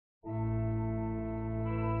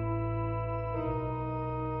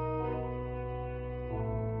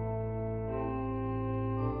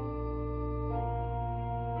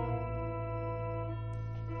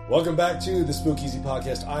Welcome back to the Spookeasy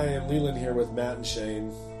podcast. I am Leland here with Matt and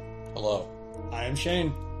Shane. Hello. I am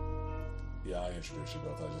Shane. Yeah, I introduced you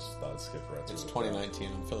both. I just thought I'd skip right through It's it. 2019.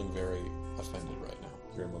 I'm feeling very offended right now.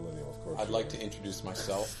 You're a millennial, of course. I'd like to introduce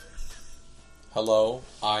myself. Hello,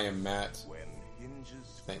 I am Matt.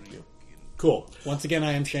 Thank you. Cool. Once again,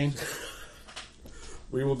 I am Shane.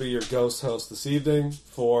 We will be your ghost host this evening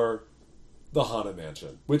for the Haunted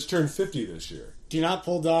Mansion, which turned 50 this year. Do not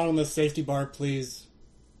pull down on the safety bar, please.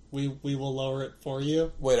 We will lower it for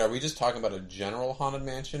you. Wait, are we just talking about a general haunted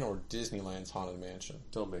mansion or Disneyland's haunted mansion?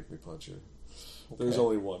 Don't make me punch you. Okay. There's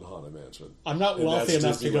only one Haunted Mansion. I'm not And wealthy that's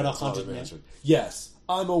enough to go to Disneyland's Haunted Mansion. Yes,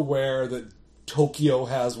 I'm aware that Tokyo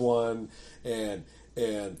has one, and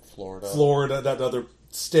Florida, that other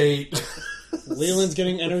state. Leland's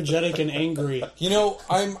getting energetic and angry. You know,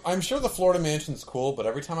 I'm sure the Florida mansion's cool, but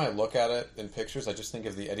every time I look at it in pictures, I just think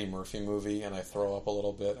of the Eddie Murphy movie, and I throw up a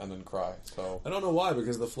little bit and then cry. So I don't know why,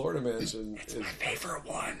 because the Florida Mansion is My favorite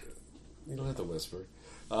one. You don't have to whisper.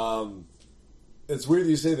 It's weird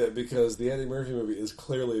you say that because the Eddie Murphy movie is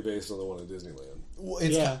clearly based on the one at Disneyland. well,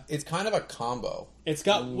 it's kind of a combo. It's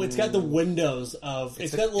got the windows of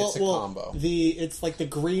It's got a combo. It's like the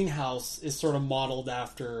greenhouse is sort of modeled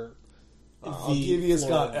after. I'll give you, it's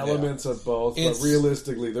got elements of both, but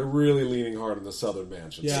realistically, they're really leaning hard on the Southern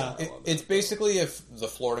Mansion. Yeah. It's basically if the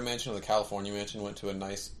Florida mansion or the California mansion went to a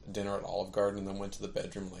nice dinner at Olive Garden and then went to the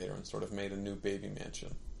bedroom later and sort of made a new baby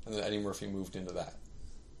mansion. And then Eddie Murphy moved into that.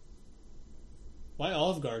 Why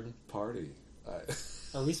Olive Garden? Party.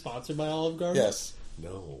 Are we sponsored by Olive Garden? Yes.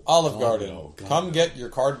 No. Olive Garden. No. God, Come no. get your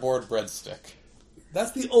cardboard breadstick.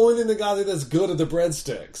 That's the only thing that got it that's good are the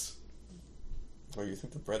breadsticks. Oh, you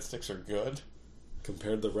think the breadsticks are good?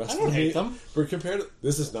 Compared to the rest I of don't the hate them.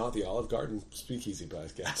 This is not the Olive Garden Speakeasy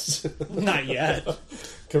podcast. Not yet.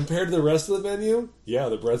 Compared to the rest of the menu, yeah,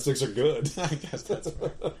 the breadsticks are good. I guess that's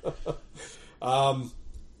fair.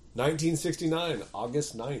 1969,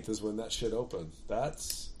 August 9th is when that shit opened.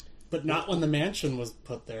 But not when the mansion was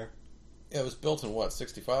put there. Yeah, it was built in what,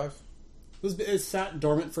 65? It sat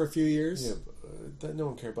dormant for a few years. Yeah, but no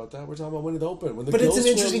one cared about that. We're talking about when it opened. When the But it's an ghosts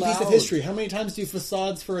were interesting piece of allowed. history. How many times do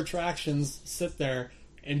facades for attractions sit there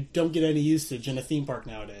and don't get any usage in a theme park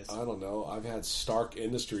nowadays? I don't know. I've had Stark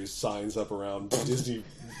Industries signs up around Disney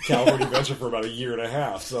California Adventure for about a year and a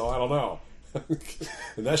half, so I don't know.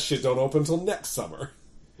 And that shit don't open until next summer.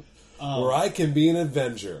 Where I can be an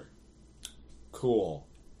Avenger. Cool.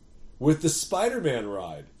 With the Spider-Man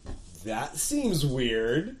ride. That seems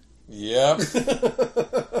weird. Yep.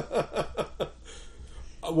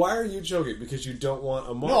 Why are you joking? Because you don't want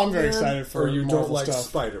a Marvel? No, I'm very excited for or you Marvel don't like stuff.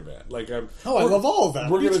 Spider-Man. I love all of them.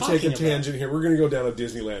 We're What are going you to take a talking about? tangent here. We're going to go down a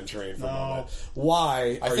Disneyland train for a moment.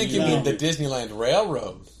 Why? I think you mean the Disneyland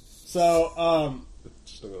Railroad. So,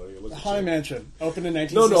 Just look at you. Haunted Mansion opened in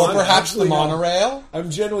 1960. No, Or I'm perhaps the actually not- monorail? I'm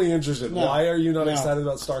genuinely interested. No. Why are you not No. excited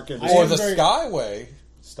about Stark Industries? Or am the very- Skyway?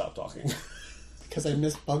 Stop talking. Because I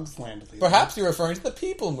miss Bugs Land. Perhaps you're referring to the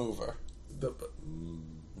People Mover. I love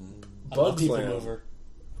Bugs People Land. Mover.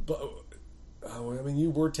 I mean, you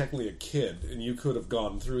were technically a kid, and you could have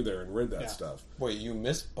gone through there and read that Yeah. stuff. Wait, you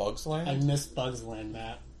missed Bugs Land? I miss Bugs Land,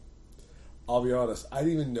 Matt. I'll be honest, I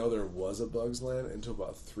didn't even know there was a Bugs Land until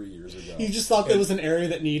about 3 years ago. You just thought there was an area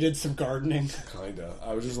that needed some gardening. Kinda.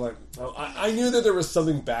 I was just like, I knew that there was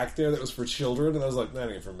something back there that was for children, and I was like,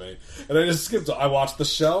 that ain't for me. And I just skipped it. I watched the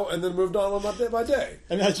show, and then moved on with my day by day.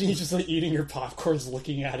 Imagine you just like eating your popcorns,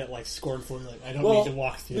 looking at it like scornfully, like I don't need to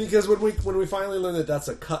walk through. Because when we finally learned that that's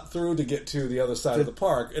a cut through to get to the other side of the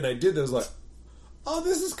park, and I did that, I was like, oh,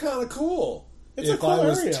 this is kind of cool. It's a if cool I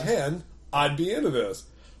was area. 10, I'd be into this.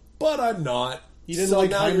 But I'm not. You didn't so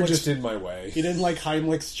like now you're Heimlich's- just in my way. You didn't like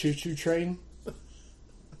Heimlich's Choo Choo Train?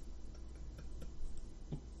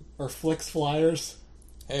 Or Flicks Flyers?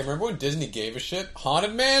 Hey, remember when Disney gave a shit?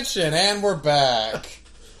 Haunted Mansion, and we're back.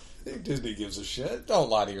 I think Disney gives a shit. Don't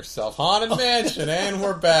lie to yourself. Haunted Mansion, and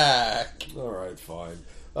we're back. All right, fine.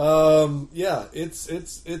 Yeah,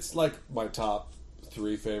 it's like my top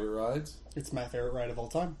 3 favorite rides. It's my favorite ride of all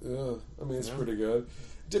time. Yeah, I mean, it's pretty good.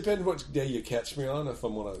 Depends what day you catch me on, if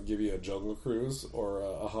I'm going to give you a Jungle Cruise or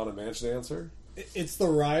a Haunted Mansion answer. It's the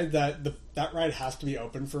ride that ride has to be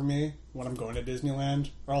open for me when I'm going to Disneyland,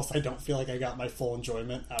 or else I don't feel like I got my full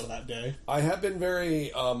enjoyment out of that day. I have been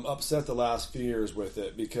very upset the last few years with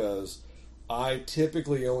it because I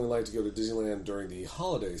typically only like to go to Disneyland during the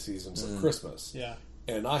holiday seasons of Christmas. Yeah.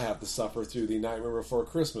 And I have to suffer through the Nightmare Before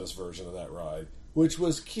Christmas version of that ride, which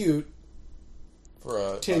was cute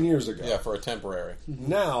For 10 years ago. Yeah, for a temporary.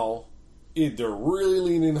 Now, they're really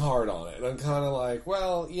leaning hard on it. And I'm kind of like,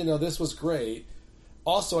 well, this was great.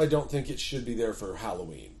 Also, I don't think it should be there for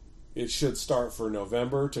Halloween. it should start for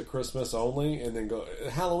November to Christmas only, and then go.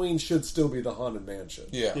 Halloween should still be the Haunted Mansion.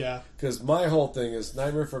 Yeah. Because my whole thing is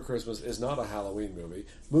Nightmare Before Christmas is not a Halloween movie.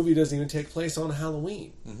 Movie doesn't even take place on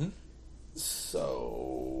Halloween. Mm-hmm.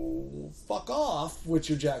 So fuck off with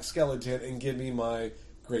your Jack Skellington and give me my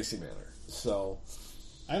Gracie Manor. So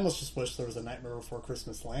I almost just wish there was a Nightmare Before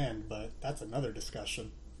Christmas land, but that's another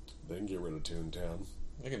discussion. they can get rid of Toontown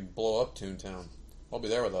They can blow up Toontown. I'll be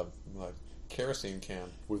there with a kerosene can.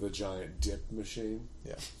 with a giant dip machine.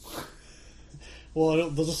 Yeah. Well,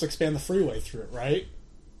 they'll just expand the freeway through it, right?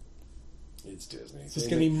 It's Disney. It's just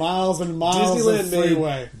going to be miles and miles of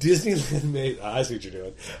freeway. Disneyland made. I see what you're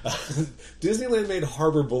doing. Disneyland made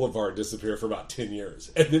Harbor Boulevard disappear for about 10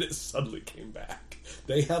 years, and then it suddenly came back.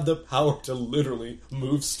 They have the power to literally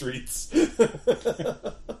move streets. It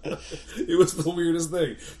was the weirdest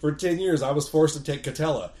thing. For 10 years, I was forced to take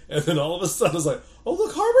Catella, and then all of a sudden, I was like, "Oh,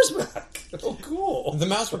 look, Harbor's back! Oh, cool." The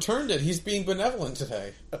mouse returned it. He's being benevolent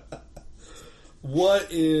today. What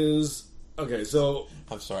is okay? So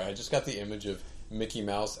I'm sorry, I just got the image of Mickey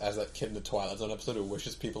Mouse as that kid in the Twilight Zone episode who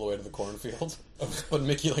wishes people away to the cornfield. But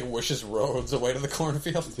Mickey wishes roads away to the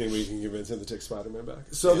cornfield. think we can convince him to take Spider-Man back.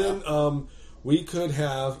 So then we could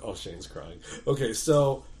have... Oh, Shane's crying. Okay,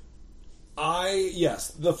 so yes,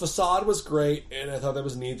 the facade was great, and I thought that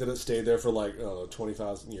was neat that it stayed there for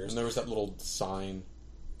 20,000 years. And there was that little sign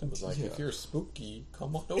that was like, if you're spooky,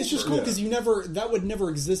 come on over. It's just cool because that would never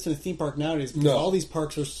exist in a theme park nowadays because all these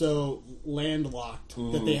parks are so landlocked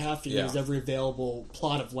that they have to use every available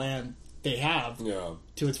plot of land they have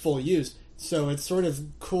to its full use. So it's sort of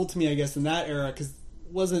cool to me, I guess, in that era because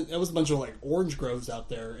it was a bunch of orange groves out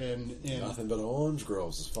there and Nothing but orange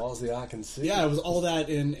groves as far as the eye can see. Yeah, it was all that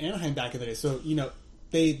in Anaheim back in the day. So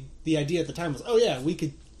the idea at the time was, we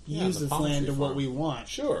could use this land to what we want.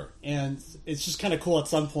 Sure. And it's just kind of cool at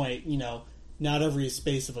some point, not every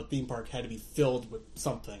space of a theme park had to be filled with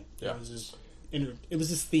something. Yeah. It was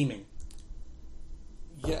just theming.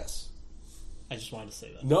 Yes. I just wanted to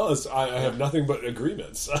say that. No, I have nothing but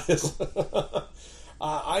agreements.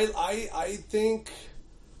 I think,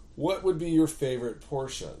 what would be your favorite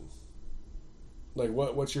portion?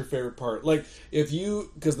 What's your favorite part?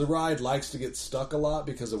 Because the ride likes to get stuck a lot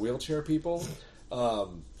because of wheelchair people.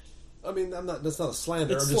 That's not a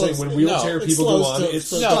slander. I'm just saying when wheelchair people go on, it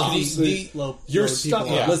stops. You're stuck.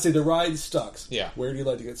 Let's say the ride stuck. Yeah. Where do you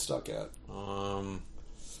like to get stuck at? I'm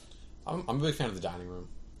a big fan of the dining room.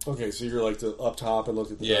 Okay, so you're up top and look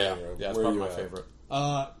at the dining room. Yeah, it's probably my favorite.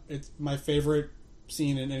 It's my favorite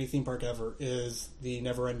scene in any theme park ever is the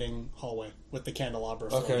never-ending hallway with the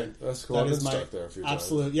candelabra. Okay, that's cool. I've been stuck there a few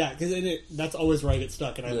times. Yeah, because that's always where I get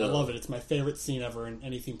stuck, and I love it. It's my favorite scene ever in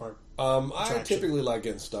any theme park. I typically like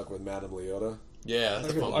getting stuck with Madame Leota. Yeah,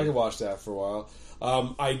 I could watch that for a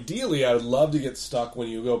while. Ideally, I would love to get stuck when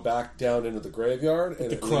you go back down into the graveyard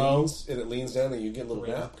and it leans down and you get a little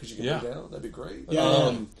nap because you can lay down. That'd be great.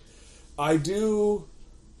 I do.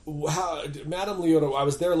 Madame Leota, I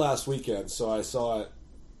was there last weekend, so I saw it,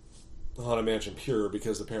 the Haunted Mansion Pure,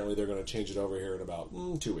 because apparently they're going to change it over here in about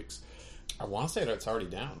 2 weeks. I want to say that it's already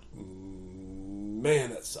down. Man,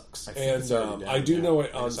 that sucks. I do know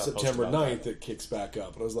it on September 9th it kicks back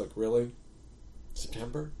up. And I was like, really?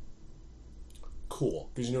 September? Cool.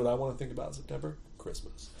 Because you know what I want to think about in September?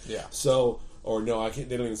 Christmas. Yeah. So, or no, I can't.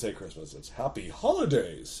 They don't even say Christmas. It's Happy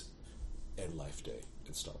Holidays and Life Day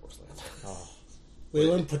in Star Wars Land. Oh.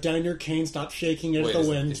 Leland, put down your cane, stop shaking it at the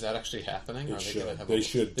wind. Is that actually happening? They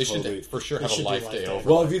should. They should for sure have a Life Day over.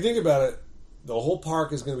 Well, if you think about it, the whole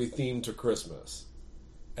park is going to be themed to Christmas.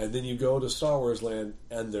 And then you go to Star Wars Land,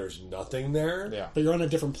 and there's nothing there. Yeah. But you're on a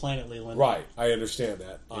different planet, Leland. Right. I understand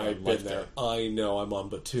that. Yeah, I've been there. I know I'm on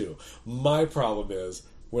Batuu. My problem is,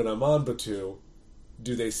 when I'm on Batuu,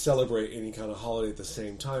 do they celebrate any kind of holiday at the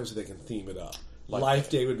same time so they can theme it up? Life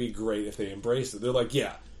Day would be great if they embrace it. They're like,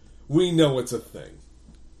 yeah, we know it's a thing.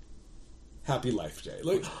 Happy Life Day.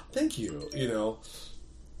 Thank you,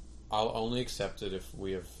 I'll only accept it if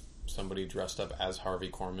we have somebody dressed up as Harvey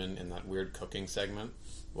Korman in that weird cooking segment,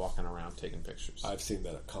 walking around taking pictures. I've seen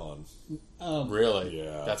that at con. Really?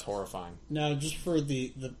 Yeah. That's horrifying. Now, just for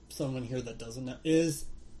the someone here that doesn't know, is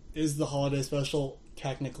the holiday special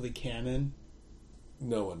technically canon?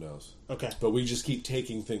 No one knows. Okay. But we just keep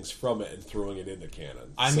taking things from it and throwing it into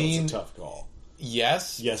canon. I mean, it's a tough call.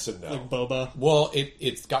 Yes. Yes and no. Like Boba. Well,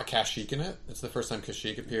 it's got Kashyyyk in it. It's the first time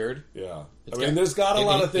Kashyyyk appeared. Yeah. There's got a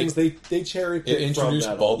lot of things they cherry pick. It introduced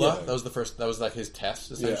from that Boba. That was the first. That was like his test,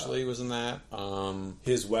 essentially, was in that.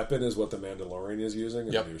 His weapon is what the Mandalorian is using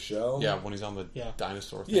in the new show. Yeah, when he's on the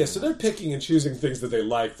dinosaur thing. Yeah, so they're picking and choosing things that they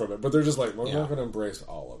like from it, but they're just like, we're not going to embrace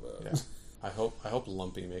all of it. Yeah. I hope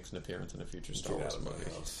Lumpy makes an appearance in a future Star Wars movie.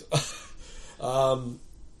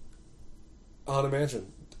 Haunted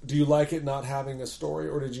Mansion. Do you like it not having a story,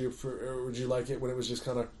 or would you like it when it was just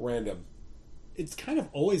kind of random? It's kind of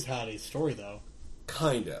always had a story, though.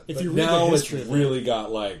 Kind of. If but you read now the history it's of it, really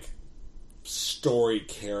got like story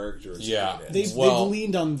characters. Yeah. in it. they've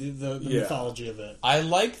leaned on the mythology of it. I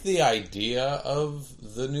like the idea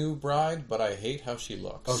of the new bride, but I hate how she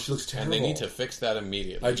looks. Oh, she looks terrible. And they need to fix that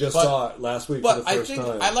immediately. I just saw it last week for the first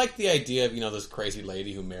time. I like the idea of, this crazy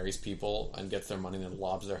lady who marries people and gets their money and then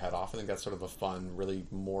lobs their head off. I think that's sort of a fun, really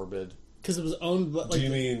morbid... Because it was owned by... Do you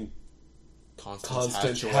mean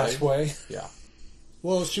Constance Hatchway? Yeah.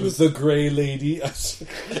 Well, she was... The Grey Lady. I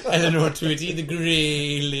don't know what to do. The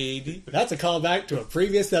Grey Lady. That's a callback to a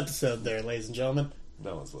previous episode there, ladies and gentlemen.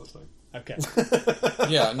 No one's listening. Okay.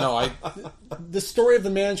 Yeah, no, The story of the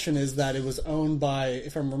mansion is that it was owned by,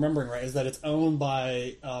 if I'm remembering right, is that it's owned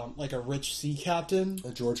by like a rich sea captain.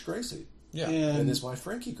 George Gracie. Yeah. And his wife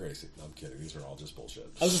Frankie Gracie. No, I'm kidding. These are all just bullshit.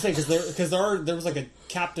 I was just saying, because there was like a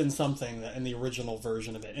captain something in the original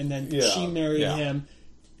version of it. And then she married him,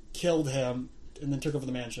 killed him, and then took over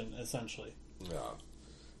the mansion, essentially. Yeah.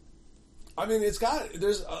 I mean,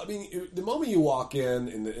 the moment you walk in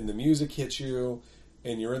and the music hits you,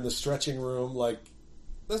 and you're in the stretching room, like,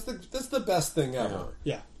 that's the best thing ever.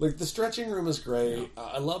 Yeah. Like, the stretching room is great.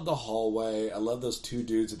 I love the hallway. I love those two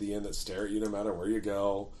dudes at the end that stare at you no matter where you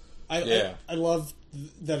go. I love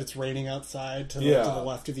that it's raining outside to the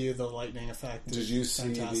left of you, the lightning effect. Did you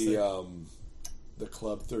see the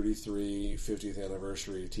Club 33 50th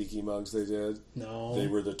anniversary tiki mugs they did? No. They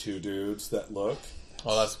were the two dudes that look.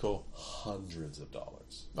 Oh, that's cool. Hundreds of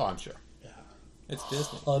dollars. Oh, I'm sure. Yeah. It's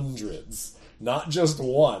Disney. Hundreds. Not just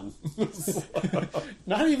one.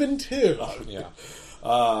 Not even two. Yeah.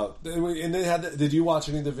 And they had. Did you watch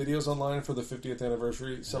any of the videos online for the 50th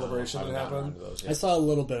anniversary celebration that happened? I saw a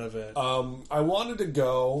little bit of it. I wanted to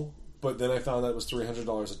go, but then I found that it was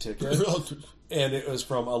 $300 a ticket, and it was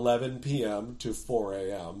from 11 p.m. to 4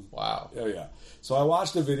 a.m. Wow. Oh yeah. So I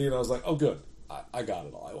watched the video and I was like, oh good, I got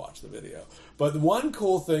it all. I watched the video. But one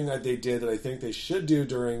cool thing that they did that I think they should do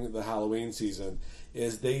during the Halloween season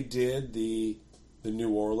is they did the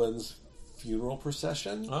New Orleans funeral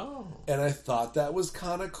procession. Oh. And I thought that was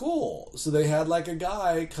kind of cool. So they had like a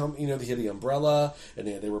guy come, they had the umbrella and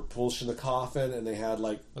they were pushing the coffin and they had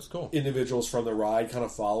like that's cool. Individuals from the ride kind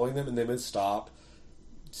of following them and they would stop,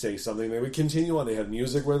 say something, they would continue on. They had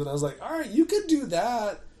music with it. I was like, all right, you could do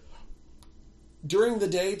that during the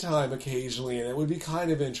daytime occasionally and it would be kind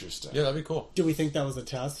of interesting. Yeah, that'd be cool. Do we think that was a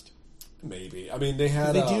test? Maybe. I mean, they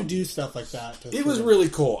had... They do stuff like that. It was really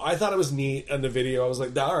cool. I thought it was neat in the video. I was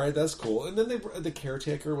like, all right, that's cool. And then the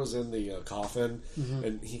caretaker was in the coffin,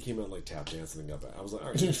 and he came out like tap dancing up. I was like,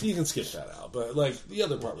 all right, you can skip that out. But like the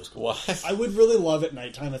other part was cool. What? I would really love at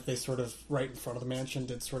nighttime if they sort of right in front of the mansion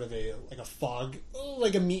did sort of a fog,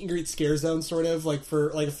 like a meet and greet scare zone, sort of like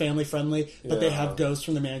for like a family friendly. But they have ghosts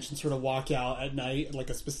from the mansion sort of walk out at night at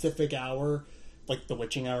like a specific hour. Like the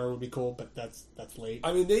witching hour would be cool, but that's late.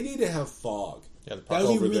 I mean, they need to have fog. Yeah, the that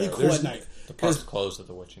would be really cool at night. The park's closed at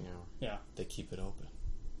the witching hour. Yeah. They keep it open.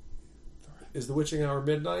 Is the witching hour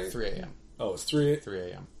midnight? 3 a.m. Oh, it's 3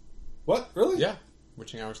 a.m. What? Really? Yeah.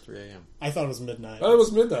 Witching hour's 3 a.m. I thought it was midnight. Oh, it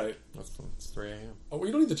was midnight. It's 3 a.m. Oh, well,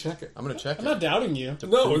 you don't need to check it. I'm going to check it. I'm not doubting you.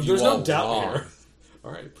 No, there's no doubt wrong. here.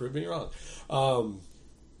 All right, prove me wrong.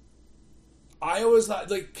 I always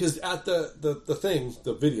thought, like, because at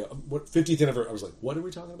the video, what 50th anniversary, I was like, what are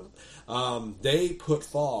we talking about? They put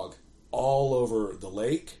fog all over the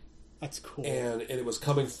lake. That's cool. And it was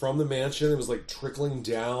coming from the mansion. It was like trickling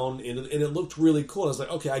down, and it looked really cool. I was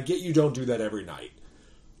like, okay, I get you don't do that every night.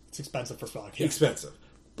 It's expensive for fog. Yeah. Expensive.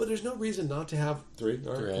 But there's no reason not to have 3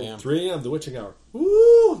 a.m. 3 a.m., the witching hour.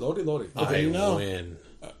 Woo! Lodi. I win.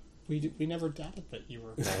 We never doubted that you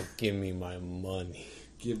were... Now give me my money.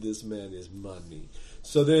 Give this man his money.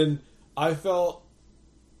 So then I felt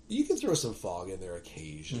you can throw some fog in there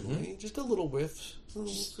occasionally, just a little whiff,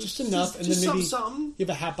 just enough, and then maybe something. You have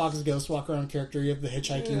a Hatbox Ghost walk around character. You have the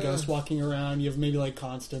hitchhiking ghost walking around. You have maybe like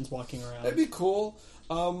Constance walking around. That'd be cool.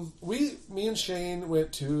 Me and Shane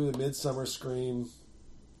went to the Midsummer Scream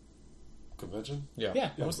convention. Yeah.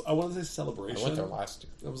 I wanted to say celebration. I went there last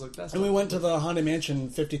year. I was like, that's. And we went to the Haunted Mansion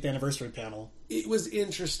 50th anniversary panel. It was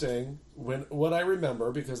interesting what I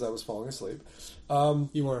remember because I was falling asleep.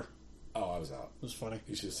 You were. Oh, I was out. It was funny.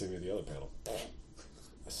 You should have seen me at the other panel.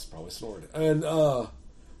 I probably snored. And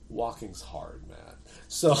walking's hard, Matt.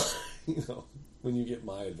 So when you get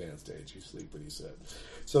my advanced age, you sleep when you sit.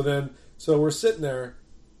 So we're sitting there,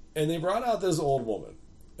 and they brought out this old woman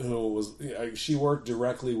who was she worked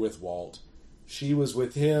directly with Walt. She was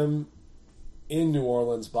with him in New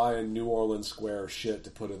Orleans buying New Orleans Square shit to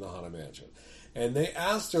put in the Haunted Mansion. And they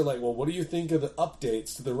asked her, like, well, what do you think of the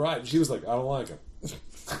updates to the ride? And she was like, I don't like them.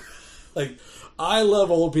 Like, I love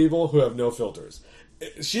old people who have no filters.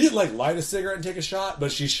 She didn't, like, light a cigarette and take a shot,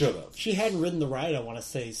 but she should have. She hadn't ridden the ride, I want to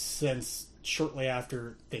say, since shortly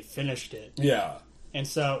after they finished it. Yeah. And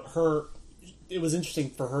so it was interesting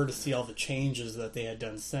for her to see all the changes that they had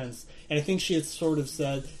done since. And I think she had sort of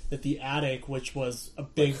said that the attic, which was a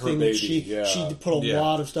big thing that she put a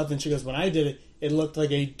lot of stuff in. She goes, when I did it, it looked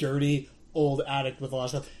like a dirty old attic with a lot of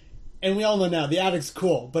stuff. And we all know now, the attic's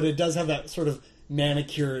cool, but it does have that sort of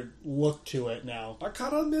manicured look to it now. I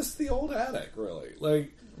kind of miss the old attic, really.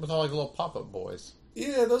 Like, with all like the little pop-up boys.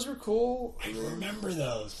 Yeah, those were cool. I remember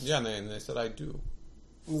those. Yeah, and they said I do.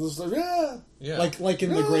 It was like, yeah, like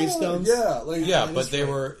in the gravestones. Yeah, but they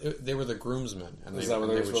were the groomsmen, and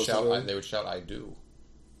they would shout I do.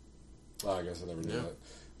 Oh, I guess I never knew that.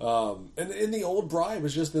 And in the old bride it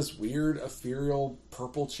was just this weird ethereal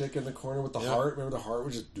purple chick in the corner with the heart. Remember the heart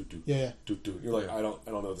was just do do do do. You're like, I don't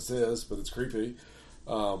know what this is, but it's creepy.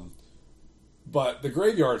 But the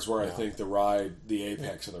graveyard's where I think the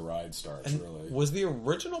apex of the ride starts. And really, was the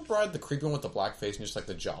original bride the creepy one with the black face and just like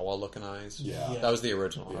the Jawa looking eyes? Yeah, that was the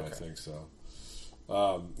original. Yeah, okay. I think so.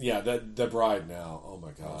 The bride now. Oh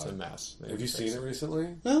my god, it's a mess. Have you seen it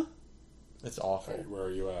recently? No, it's awful. Where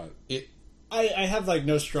are you at? I have like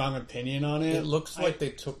no strong opinion on it. It looks like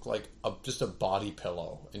they took like just a body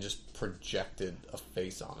pillow and just projected a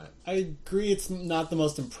face on it. I agree, it's not the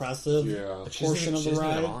most impressive portion of the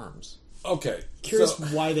ride. Have arms. Okay, curious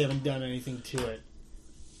why they haven't done anything to it.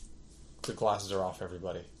 The glasses are off,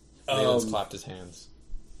 everybody. Nathan's clapped his hands.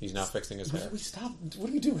 He's now fixing his hair. Stop!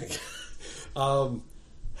 What are you doing?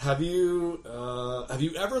 Have you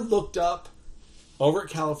ever looked up over at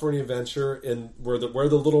California Adventure in where the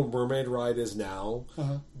Little Mermaid ride is now?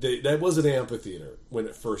 That was an amphitheater when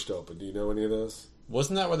it first opened. Do you know any of this?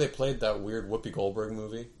 Wasn't that where they played that weird Whoopi Goldberg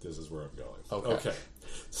movie? This is where I'm going. Okay.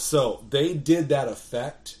 So they did that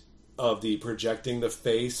effect of the projecting the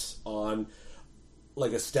face on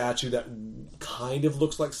like a statue that kind of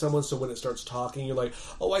looks like someone, so when it starts talking you're like,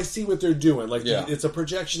 oh, I see what they're doing. Like it's a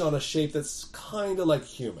projection on a shape that's kind of like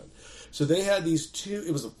human. So they had these two,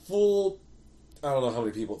 it was a full, I don't know how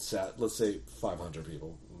many people it sat, let's say 500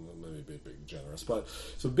 people, maybe big generous, but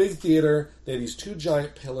so big theater. They had these two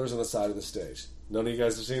giant pillars on the side of the stage. None of you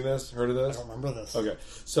guys have seen this? Heard of this? I don't remember this. Okay.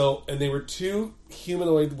 So, and they were two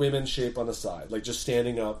humanoid women shape on the side, like just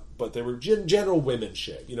standing up, but they were general women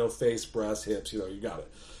shape. You know, face, breasts, hips, you got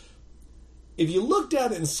it. If you looked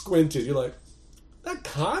at it and squinted, you're like, that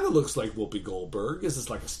kind of looks like Whoopi Goldberg. Is this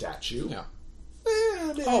like a statue? Yeah.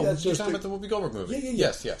 Maybe that's you're talking about the Whoopi Goldberg movie.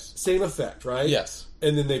 Yeah. Yes. Same effect, right? Yes.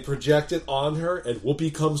 And then they project it on her, and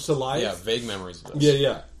Whoopi comes to life. Yeah, vague memories of this.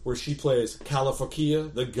 Yeah. Where she plays California,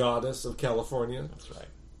 the goddess of California. That's right.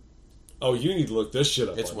 Oh, you need to look this shit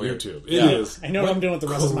up on weird. YouTube. Yeah. It is. I know what I'm doing with the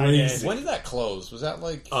rest of my day. When did that close? Was that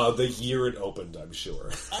like the year it opened? I'm sure.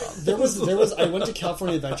 There was. I went to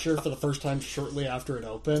California Adventure for the first time shortly after it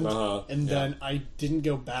opened, and then I didn't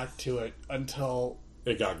go back to it until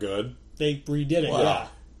it got good. They redid it. Wow. Yeah.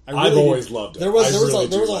 I've always loved it. There was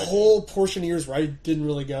a whole portion of years where I didn't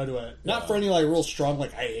really go to it. Not for any like real strong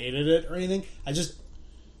like I hated it or anything. I just,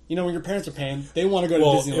 when your parents are paying, they want to go to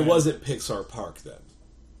Disneyland. It wasn't Pixar Park then.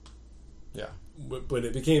 Yeah. When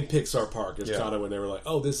it became Pixar Park, it's kind of when they were like,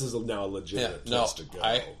 oh, this is now a legitimate place to go.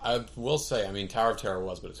 I will say, Tower of Terror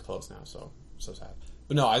was, but it's closed now, so sad.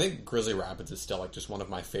 But no, I think Grizzly Rapids is still like just one of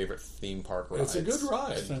my favorite theme park rides. It's a good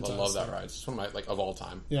ride. I love that ride. It's one of my of all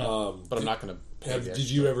time. Yeah. But I'm not going to. Did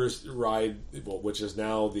you ever ride? Which is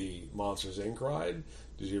now the Monsters Inc. ride?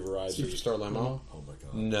 Did you ever ride Superstar Limo? Oh my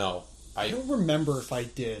god! No, I don't remember if I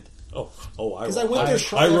did. Because I went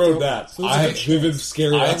there. I rode that. So I have vivid,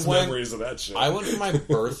 scary memories of that shit. I went for my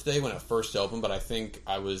birthday when it first opened, but I think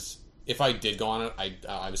I was. If I did go on it,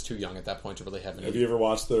 I was too young at that point to really have any... Have you ever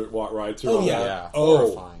watched the ride through? Oh, yeah.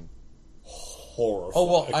 Horrifying. Horrifying.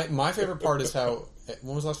 Oh, well, my favorite part is how...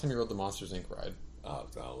 When was the last time you rode the Monsters, Inc. ride?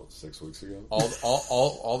 6 weeks ago.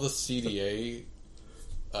 All the CDA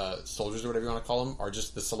soldiers or whatever you want to call them are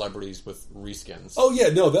just the celebrities with reskins. Oh, yeah,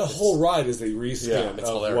 no, that whole ride is a reskin of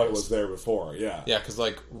hilarious. what was there before, yeah. Yeah, because,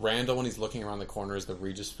 like, Randall, when he's looking around the corner, is the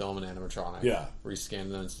Regis film and animatronic reskin,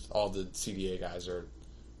 and then all the CDA guys are...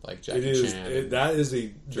 Like Jackie Chan.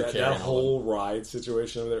 That whole ride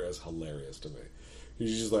situation over there is hilarious to me.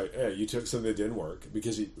 He's just like, hey, you took something that didn't work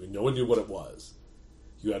because no one knew what it was.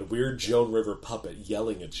 You had a weird Joan River puppet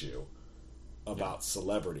yelling at you about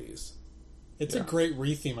celebrities. It's a great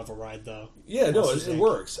re-theme of a ride, though. Yeah, no, it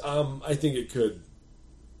works. I think it could.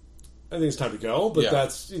 I think it's time to go, but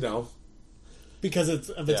that's because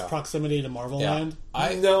of its proximity to Marvel Land.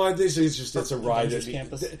 I think it's a ride.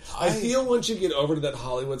 I feel once you get over to that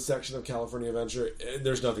Hollywood section of California Adventure,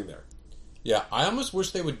 there's nothing there. Yeah, I almost wish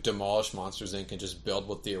they would demolish Monsters Inc. and just build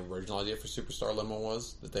what the original idea for Superstar Limo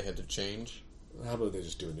was that they had to change. How about they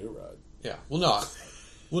just do a new ride? Yeah, no,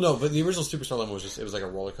 but the original Superstar Limo was it was like a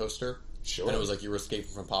roller coaster. Sure. And it was like you were escaping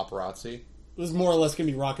from paparazzi. It was more or less going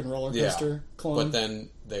to be Rock and Roller Coaster clone. But then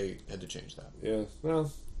they had to change that. Yeah,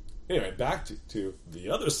 well, anyway, back to the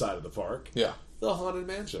other side of the park. Yeah. The Haunted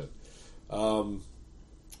Mansion.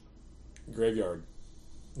 Graveyard.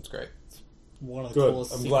 It's great. One of the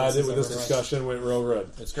coolest. I'm glad that this discussion went real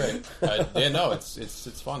good. It's great.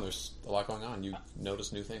 It's fun. There's a lot going on. You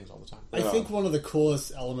notice new things all the time. I think one of the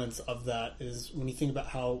coolest elements of that is when you think about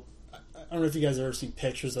how, I don't know if you guys have ever seen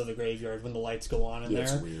pictures of the graveyard when the lights go on in there.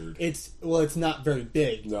 It's weird. It's not very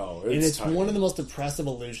big. No, it's tiny. One of the most impressive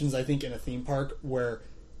illusions I think in a theme park where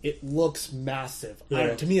it looks massive.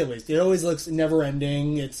 Yeah. To me at least, it always looks never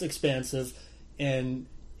ending. It's expansive, and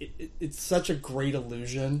it's such a great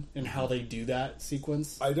illusion in how they do that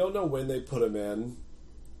sequence. I don't know when they put them in.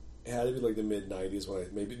 It had to be like the mid '90s when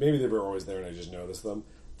maybe they were always there and I just noticed them.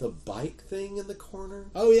 The bike thing in the corner.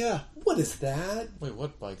 Oh yeah, what is that? Wait,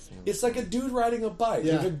 what bike thing? It's like a dude riding a bike,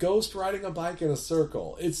 yeah. like a ghost riding a bike in a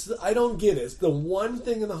circle. I don't get it. It's the one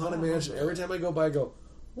thing in the Haunted Mansion. Every time I go by, I go,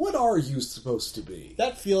 what are you supposed to be?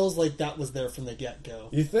 That feels like that was there from the get go.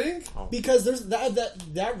 You think? Oh. Because there's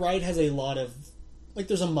that ride has a lot of. Like,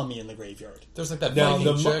 there's a mummy in the graveyard. There's like that now,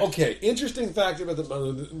 Viking chick. Okay, interesting fact about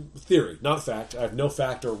the theory, not fact. I have no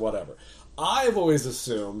fact or whatever. I've always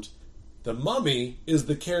assumed the mummy is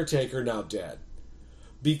the caretaker now dead.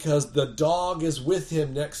 Because the dog is with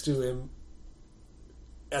him next to him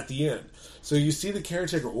at the end. So you see the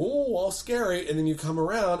caretaker, oh, all scary, and then you come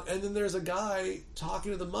around, and then there's a guy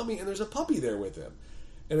talking to the mummy, and there's a puppy there with him.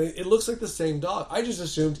 And it looks like the same dog. I just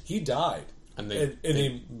assumed he died. And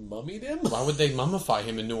they mummied him? Why would they mummify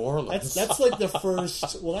him in New Orleans? That's like the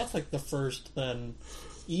first. Well, that's like the first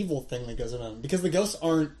evil thing that goes on, because the ghosts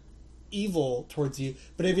aren't evil towards you.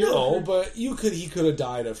 But have you ever heard, but he could have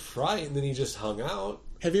died of fright, and then he just hung out.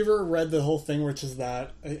 Have you ever read the whole thing, which is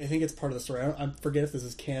that I think it's part of the story. I forget if this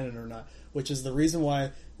is canon or not. Which is the reason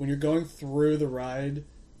why when you're going through the ride,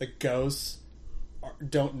 the ghosts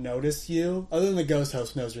don't notice you, other than the ghost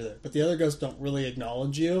host knows you're there, but the other ghosts don't really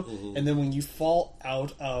acknowledge you. Mm-hmm. And then when you fall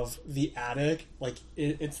out of the attic, like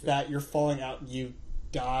it's that you're falling out and you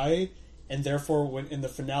die, and therefore when in the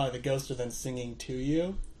finale the ghosts are then singing to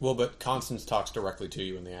you. Well, but Constance talks directly to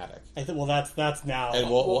you in the attic. I think that's now. And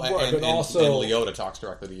Leota talks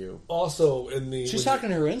directly to you. Also she's talking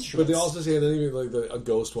to her instruments. But they also say that a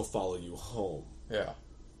ghost will follow you home. Yeah.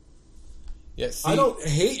 Yeah, see, I don't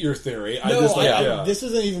hate your theory. This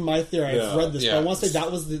isn't even my theory. I've read this, but I want to say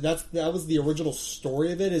that was the original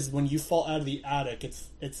story of it. Is when you fall out of the attic,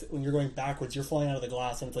 it's when you're going backwards, you're falling out of the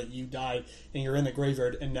glass, and it's like you died, and you're in the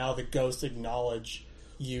graveyard, and now the ghosts acknowledge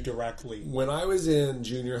you directly. When I was in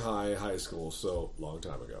junior high school, so long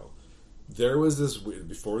time ago, there was this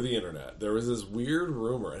before the internet. There was this weird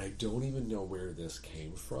rumor, and I don't even know where this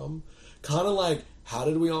came from. Kind of like, how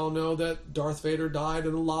did we all know that Darth Vader died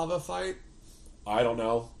in a lava fight? I don't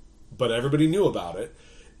know, but everybody knew about it,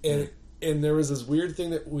 and there was this weird thing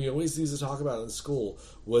that we always used to talk about in school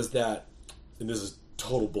was that, and this is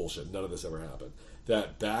total bullshit. None of this ever happened.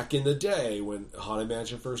 That back in the day when Haunted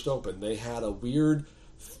Mansion first opened, they had a weird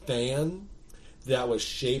fan that was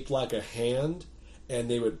shaped like a hand, and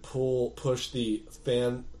they would push the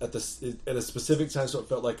fan at a specific time, so it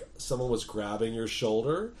felt like someone was grabbing your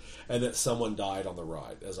shoulder, and that someone died on the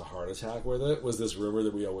ride as a heart attack with it. Was this rumor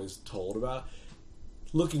that we always told about?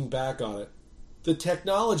 Looking back on it, the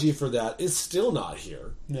technology for that is still not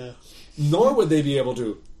here. Yeah. Nor would they be able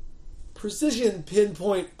to precision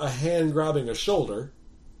pinpoint a hand grabbing a shoulder.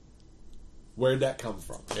 Where'd that come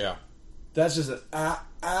from? Yeah. That's just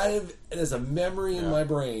it is a memory in my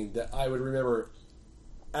brain that I would remember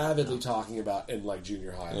avidly talking about in like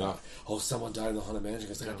junior high. Yeah. Like, oh, someone died in the Haunted Mansion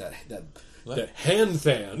because they got that hand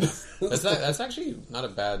fan. That's actually not a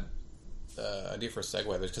bad idea for a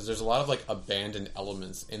segue, because there's a lot of like abandoned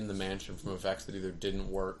elements in the mansion from effects that either didn't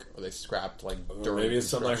work or they scrapped like during maybe it's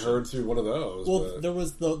something I heard through one of those. Well, there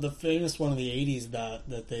was the famous one in the 80s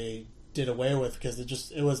that they did away with because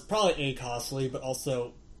it was probably costly, but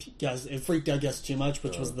also it freaked out guests too much,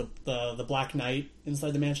 which was the Black Knight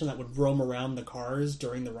inside the mansion that would roam around the cars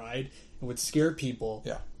during the ride and would scare people.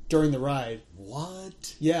 Yeah. During the ride.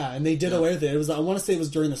 What? Yeah, and they did away with it. I want to say it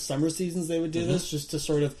was during the summer seasons they would do this, just to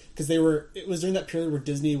sort of, because it was during that period where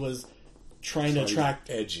Disney was trying to attract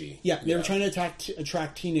edgy. Yeah, they were trying to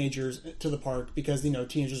attract teenagers to the park because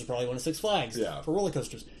teenagers would probably want to Six Flags for roller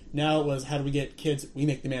coasters. Now it was, how do we get kids? We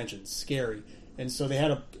make the mansion scary, and so they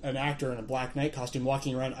had an actor in a Black Knight costume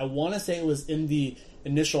walking around. I want to say it was in the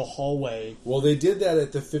initial hallway. Well, they did that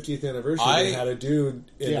at the 50th anniversary. They had a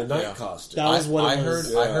dude in the night costume. That was what I heard.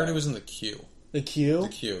 I heard it was in the queue. The queue? The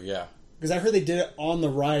queue, yeah. Because I heard they did it on the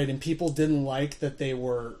ride, and people didn't like that they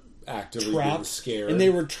were actively trapped, scared, and they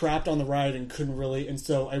were trapped on the ride and couldn't really. And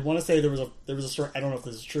so I want to say there was a story. I don't know if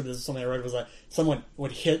this is true. This is something I read. Was like someone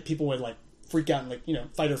would hit, people would like freak out and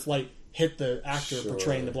like fight or flight, hit the actor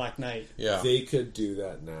portraying the Black Knight. Yeah, they could do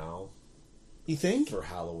that now. You think for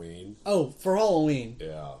Halloween? Oh, for Halloween.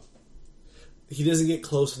 Yeah. He doesn't get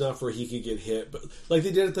close enough where he could get hit, but like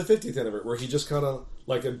they did at the 50th anniversary, where he just kind of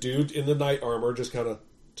like a dude in the knight armor just kind of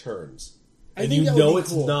turns, and it's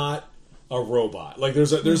cool. Not a robot. Like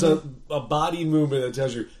there's a body movement that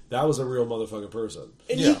tells you that was a real motherfucking person.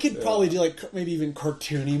 And he could probably do like maybe even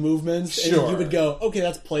cartoony movements, and you would go, okay,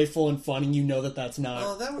 that's playful and fun, and that's not.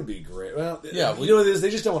 Oh, that would be great. Well, you know what it is? They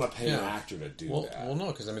just don't want to pay an actor to do that. Well, no,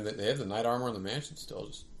 because I mean they have the knight armor in the mansion still.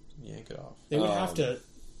 Just yank it off. They would have to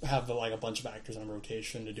have like a bunch of actors on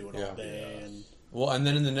rotation to do it all day. And and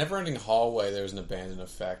then in the Neverending Hallway, there's an abandoned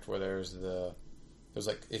effect where there's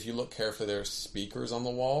like, if you look carefully, there's speakers on the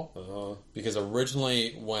wall. Because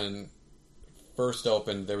originally, when first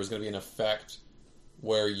opened, there was going to be an effect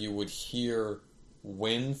where you would hear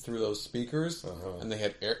wind through those speakers, and they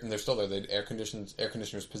had air, and they're still there. They had air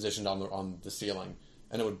conditioners positioned on the ceiling,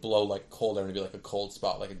 and it would blow like cold air and it'd be like a cold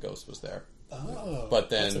spot, like a ghost was there. Oh, but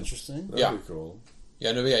then that's interesting. That'd be cool.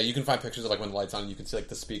 Yeah, you can find pictures of like when the light's on, you can see like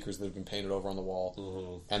the speakers that have been painted over on the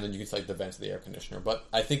wall, and then you can see like the vents of the air conditioner. But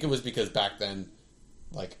I think it was because back then,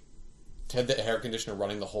 like, to have the air conditioner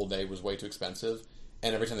running the whole day was way too expensive,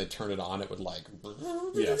 and every time they turned it on, it would like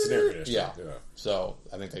it's an air conditioner. Yeah. So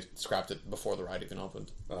I think they scrapped it before the ride even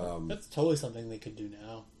opened. That's totally something they could do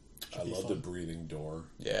now. I love the breathing door.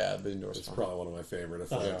 Yeah, the breathing door is probably one of my favorite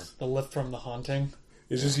effects. The lift from The Haunting.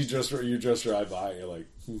 It's just you just drive by and you're like,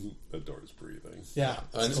 the door's breathing. Yeah.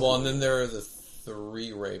 And then there are the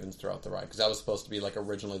 3 ravens throughout the ride, because that was supposed to be like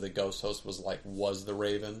originally the ghost host was the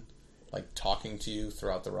raven, like talking to you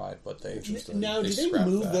throughout the ride, but they now did they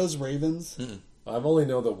move those ravens? I've only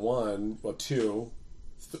know that 1 or 2.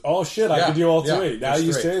 Oh shit! I could do all 3. Now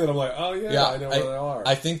you say that, I'm like, oh yeah, I know where they are.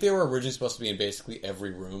 I think they were originally supposed to be in basically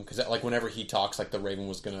every room, because like whenever he talks, like the raven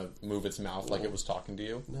was going to move its mouth like it was talking to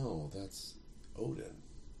you. No, that's Odin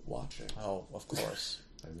watching. Oh, of course.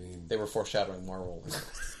 I mean, they were foreshadowing Marvel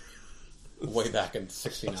way back in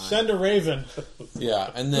 '69. Send a raven.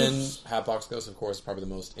 Yeah, and then Hatbox Ghost, of course, is probably the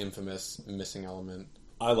most infamous missing element.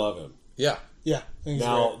 I love him. Yeah.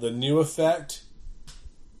 Now the new effect,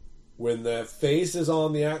 when the face is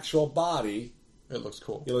on the actual body, it looks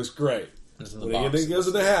cool. It looks great. When he goes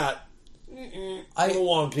in the hat, a little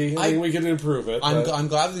wonky. I think we can improve it. I'm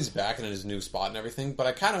glad that he's back and in his new spot and everything, but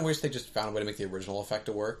I kind of wish they just found a way to make the original effect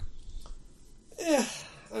to work. Yeah,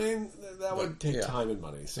 I mean that would take time and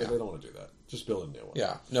money, so they don't want to do that. Just build a new one.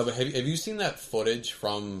 Yeah, no, but have you seen that footage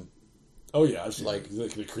from? Oh yeah, I've seen like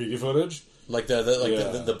the creepy footage, like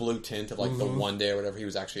the blue tint of like the one day or whatever he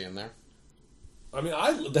was actually in there. I mean,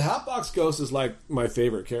 the Hatbox Ghost is like my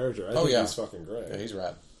favorite character. I think he's fucking great. Yeah, he's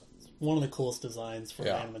rad. One of the coolest designs for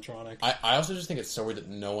animatronic. I also just think it's so weird that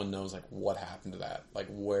no one knows like what happened to that, like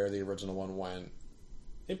where the original one went.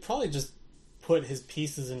 They probably just put his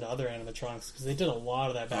pieces into other animatronics, because they did a lot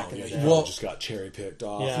of that back in the day. Well, just got cherry picked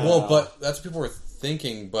off. Yeah. Well, but that's what people were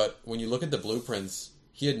thinking. But when you look at the blueprints,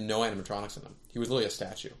 he had no animatronics in him. He was literally a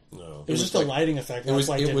statue. No, it was just like, a lighting effect. That's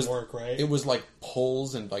why it didn't work, right? It was like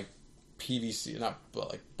poles and like PVC, but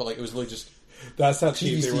like it was literally just. That's how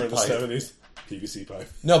cheap they were in the 70s. PVC pipe.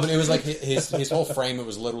 No, but it was like his whole frame. It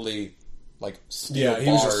was literally like steel bars.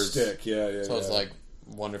 He was a stick. Yeah. So it's like,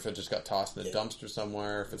 wonder if it just got tossed in a dumpster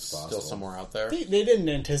somewhere. If it's still somewhere out there. They didn't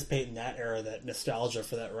anticipate in that era that nostalgia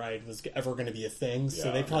for that ride was ever going to be a thing.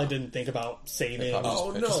 So they probably didn't think about saving.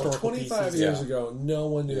 Oh no! 25 years ago, no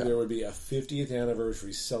one knew there would be a 50th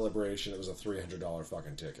anniversary celebration. It was a $300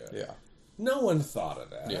 fucking ticket. Yeah. No one thought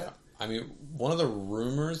of that. Yeah. I mean, one of the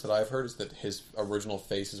rumors that I've heard is that his original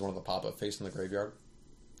face is one of the pop-up face in the graveyard.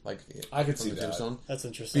 Like, I could see that. Tombstone. That's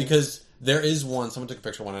interesting. Because there is one, someone took a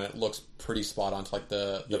picture of one, and it looks pretty spot on to like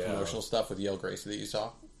the promotional stuff with Yale Gracie that you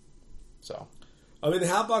saw. So, I mean, the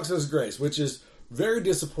Hatbox has Grace, which is very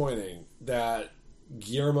disappointing that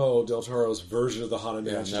Guillermo del Toro's version of the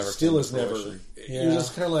Haunted Mansion still is never. You're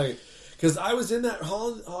just kind of like, Because I was in that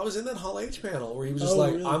Hall H panel where he was just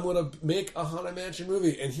really? I'm going to make a Haunted Mansion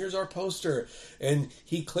movie, and here's our poster. And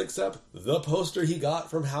he clicks up the poster he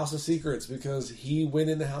got from House of Secrets because he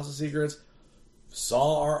went into House of Secrets,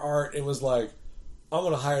 saw our art, and was like, I'm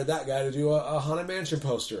going to hire that guy to do a Haunted Mansion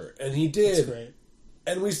poster. And he did. That's great.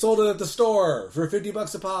 And we sold it at the store for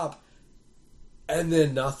 $50 a pop. And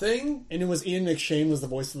then nothing. And it was Ian McShane was the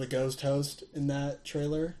voice of the ghost host in that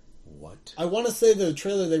trailer. What? I want to say the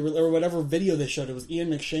trailer or whatever video they showed, it was Ian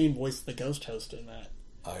McShane voiced the ghost host in that.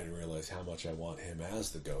 I didn't realize how much I want him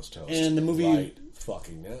as the ghost host. And the movie, right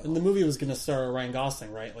fucking now. And the movie was going to star Ryan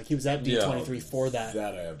Gosling, right? Like he was at D23 for that.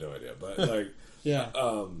 That I have no idea, but like, yeah,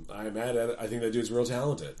 I'm mad at it. I think that dude's real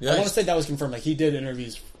talented. Yeah, I want to say that was confirmed. Like he did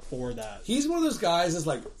interviews for that. He's one of those guys that's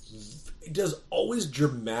like does always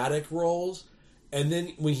dramatic roles. And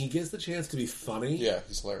then when he gets the chance to be funny,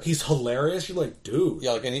 he's hilarious. You're like, dude,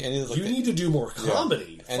 like any like you need to do more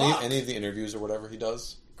comedy. Yeah. Any of the interviews or whatever he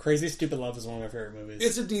does. Crazy Stupid Love is one of my favorite movies.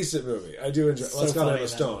 It's a decent movie. I do enjoy. It's got Emma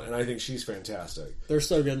Stone, and I think she's fantastic. They're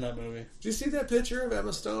so good in that movie. Do you see that picture of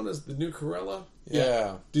Emma Stone as the new Cruella?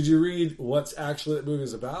 Yeah. Did you read what's actually that movie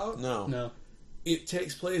is about? No. It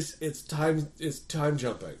takes place. It's time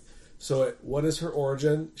jumping. So what is her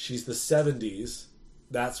origin? She's the 70s.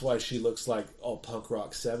 That's why she looks like all punk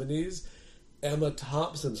rock 70s. Emma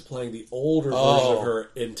Thompson's playing the older version of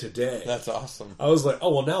her in today. That's awesome. I was like,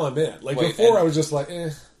 oh, well, now I'm in. Like, before I was just like, eh.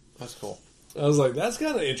 That's cool. I was like, that's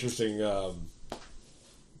kind of interesting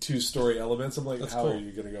two-story elements. I'm like, that's how cool. are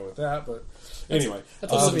you going to go with that? But anyway.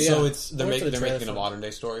 So they're making a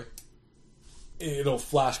modern-day story? It'll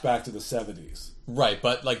flash back to the 70s. Right,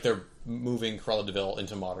 but like they're moving Cruella de Vil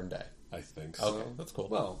into modern day. I think so. Okay, that's cool.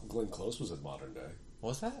 Well, Glenn Close was in modern day. What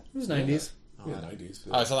was that? It was 90s. Yeah, 90s.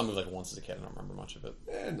 Yeah. I saw that movie like once as a kid. I don't remember much of it.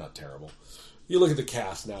 Not terrible. You look at the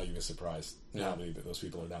cast now, you'd be surprised how many of those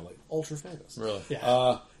people are now like ultra famous. Really?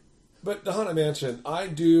 Yeah. But the Haunted Mansion,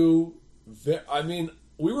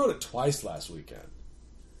 we rode it twice last weekend.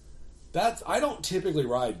 I don't typically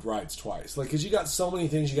ride rides twice, like because you got so many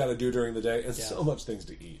things you got to do during the day and so much things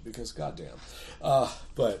to eat. Because goddamn,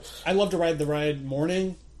 but I love to ride the ride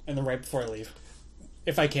morning and then right before I leave.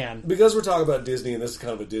 If I can. Because we're talking about Disney, and this is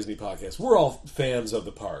kind of a Disney podcast, we're all fans of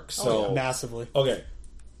the park. So massively. Okay.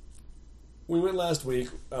 We went last week.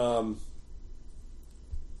 There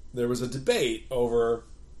was a debate over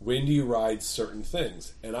when do you ride certain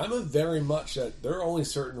things. And I'm a very much that there are only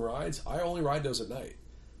certain rides. I only ride those at night.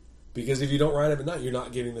 Because if you don't ride them at night, you're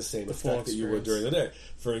not getting the same effect that you would during the day.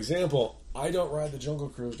 For example, I don't ride the Jungle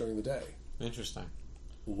Cruise during the day. Interesting.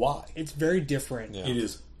 Why? It's very different. Yeah. It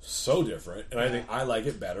is so different, and I think I like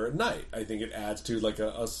it better at night. I think it adds to like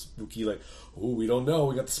a spooky, like, ooh, we don't know,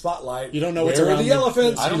 we got the spotlight. You don't know what's around the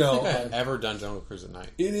elephants. I don't think I've ever done Jungle Cruise at night.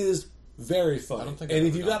 It is very fun. I don't think and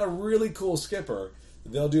if you got a really cool skipper,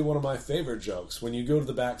 they'll do one of my favorite jokes when you go to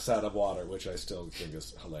the backside of water, which I still think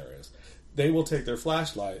is hilarious. They will take their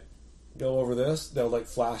flashlight, go over this, they'll like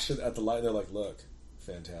flash it at the light, and they're like, look,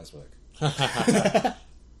 Phantasmic.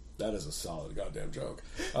 That is a solid goddamn joke.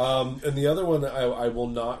 And the other one, I will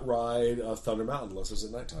not ride Thunder Mountain unless it's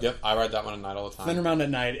at nighttime. Yep, I ride that one at night all the time. Thunder Mountain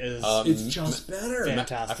at night is it's just better.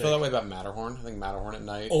 Fantastic. I feel that way about Matterhorn. I think Matterhorn at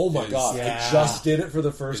night. Oh my god! Yeah. I just did it for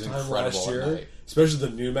the first time last year, especially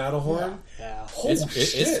the new Matterhorn. Yeah. Holy shit!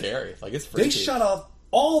 It's scary. Like it's freaky. They shut off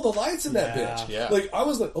all the lights in that bitch. Yeah. Like I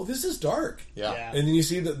was like, oh, this is dark. Yeah. And then you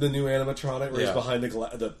see the new animatronic where he's behind the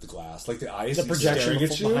glass, like the ice, the projection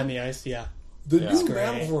at you behind the ice. Yeah. The new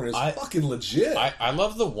Matterhorn is fucking legit. I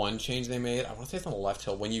love the one change they made. I want to say it's on the left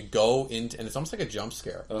hill. When you go into, and it's almost like a jump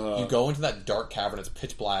scare. You go into that dark cavern. It's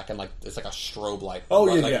pitch black, and like it's like a strobe light.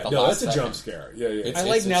 Oh yeah. No, that's a jump scare. Yeah. I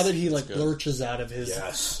like now that he like lurches out of his.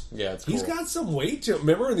 Yes. Yeah, it's cool. He's got some weight to him.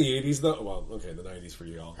 Remember in the 80s though? Well, okay, the 90s for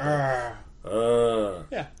y'all. Yeah. I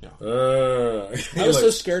was so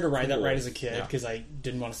scared to ride that ride as a kid because I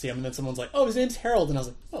didn't want to see him, and then someone's like, "Oh, his name's Harold," and I was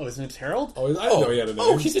like, "Oh, his name's Harold." Oh, I didn't know he had a name.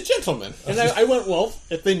 Oh, he's a gentleman. And I went, "Well,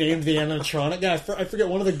 if they named the animatronic, I forget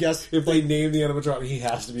one of the guests. If they named the animatronic, he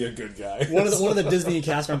has to be a good guy." One of the Disney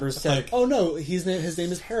cast members said, "Oh no, his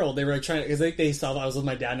name is Harold." They were like trying because they saw that I was with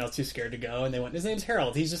my dad and I was too scared to go, and they went, "His name's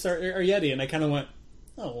Harold. He's just our Yeti," and I kind of went,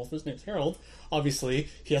 "Oh well, if his name's Harold, obviously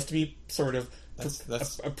he has to be sort of."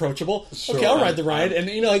 That's approachable. Sure, okay, I'll ride the ride, and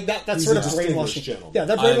like that sort of brainwashing. Gentleman. Yeah,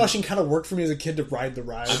 that brainwashing kind of worked for me as a kid to ride the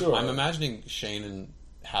ride. I'm imagining Shane in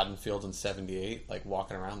Haddonfield in '78, like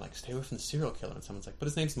walking around, like stay away from the serial killer, and someone's like, "But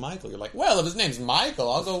his name's Michael." You're like, "Well, if his name's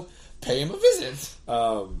Michael, I'll go pay him a visit."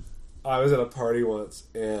 I was at a party once,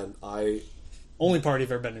 and only party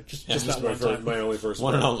I've ever been to. Just that one time. My only first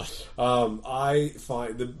one and only. I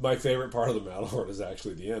find my favorite part of the Matterhorn is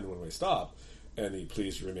actually the end when we stop. and he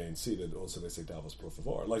please remain seated. Also, they say "Davos por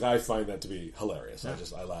favor." Like I find that to be hilarious. Yeah.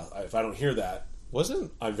 I laugh. If I don't hear that,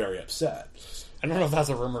 I'm very upset. I don't know if that's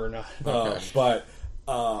a rumor or not. But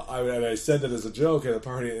I said that as a joke at a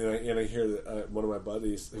party, and I hear that one of my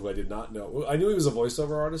buddies who I did not know. I knew he was a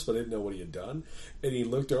voiceover artist, but I didn't know what he had done. And he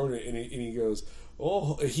looked over and he goes,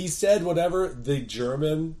 "Oh," he said whatever the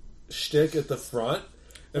German shtick at the front.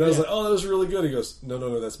 And I was like, "Oh, that was really good." He goes,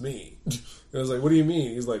 No, that's me." And I was like, "What do you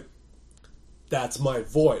mean?" He's like, "That's my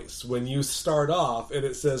voice. When you start off and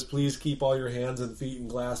it says, please keep all your hands and feet and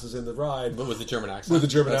glasses in the ride." But with the German accent. With the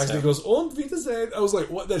German accent. He goes, "Und Wiedersehen." I was like,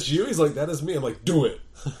 "What? That's you?" He's like, "That is me." I'm like, "Do it."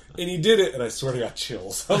 And he did it, and I swear to God,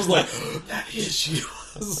 chills. I was like, "That is you."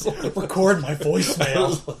 Record my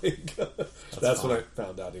voicemail. That's when I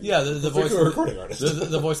found out. The voice, recording artist.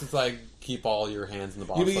 The voice is like, keep all your hands in the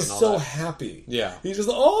bobsled. He's and all so that. happy. Yeah, he's just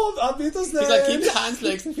like, "Oh, He's like, keep your hands,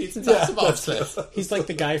 legs, and feet inside the bobsled. He's like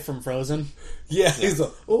the guy from Frozen. Yeah, he's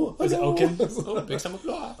like, "Oh, is it Oaken?" Oh, big summer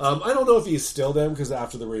applause. I don't know if he's still them because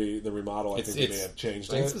after the remodel, I think they may have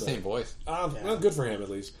changed it. It's the same voice. Well, good for him at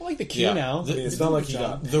least. I like the key now. It's not like he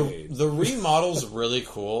got paid. The remodel's really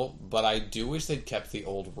cool, but I do wish they'd kept the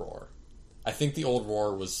old roar. I think the old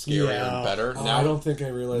roar was scarier and better. Now I don't think I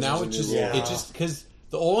realized. Now it just because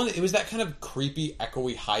the old one, it was that kind of creepy,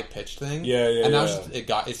 echoey, high pitched thing. Yeah. And now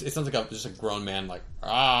it sounds like just a grown man like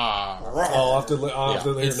I'll have to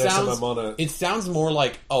hear next time I'm on it. It sounds more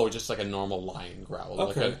like just like a normal lion growl,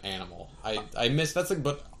 like an animal. I miss that's like,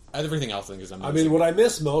 but everything else I think is amazing. I mean, what I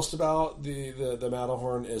miss most about the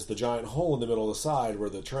Matterhorn is the giant hole in the middle of the side where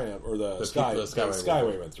the tram or the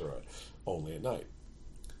Skyway went through it. Only at night.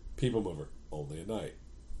 People mover only at night.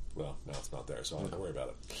 Well, now it's not there, so I don't have to worry about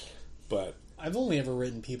it. But I've only ever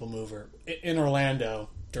ridden People Mover in Orlando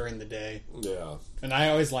during the day. Yeah, and I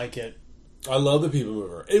always like it. I love the People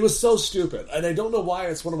Mover. It was so stupid, and I don't know why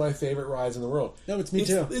it's one of my favorite rides in the world. No, it's me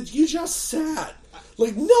too. You just sat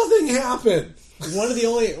like nothing happened. One of the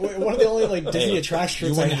only like Disney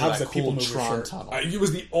attractions I have is a People Mover shirt. Tunnel. It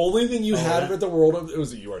was the only thing you had at the world of. It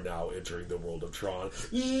was you are now entering the world of Tron.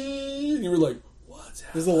 And you were like, what's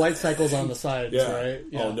happening? There's the light cycles on the sides, right?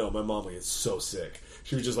 Yeah. Oh no, my mom would get so sick.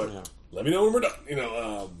 She was just like, let me know when we're done.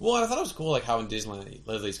 Well, I thought it was cool, like how in Disneyland,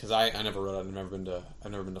 at least, because I never rode it.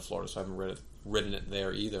 I've never been to Florida, so I haven't ridden it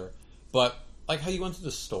there either. But like how you went through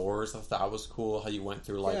the stores, I thought that was cool. How you went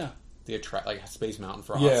through like like Space Mountain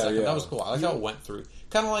for a hot second. That was cool. I like how it went through.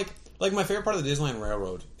 Kind of like my favorite part of the Disneyland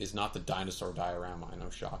Railroad is not the dinosaur diorama. I know,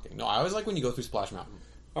 shocking. No, I always like when you go through Splash Mountain.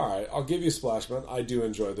 All right, I'll give you Splash Mountain. I do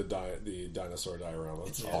enjoy the dinosaur diorama.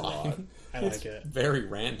 It's a lot. I like it. Very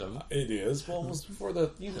random. It is. Well, it was before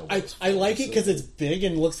the I like it because it's big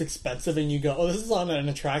and looks expensive, and you go, oh, this is on an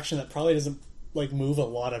attraction that probably doesn't like move a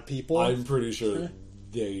lot of people. I'm pretty sure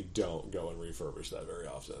they don't go and refurbish that very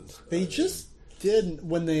often. They just did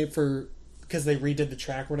when because they redid the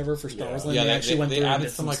track, whatever, for Star Wars Land. Yeah, they actually went through added and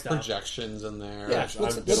did some like stuff. projections in there. Yeah,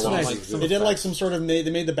 looks nice. They did like some sort of they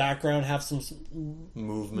made the background have some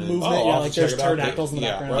movement. Like there's pterodactyls in the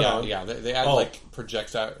background. They added like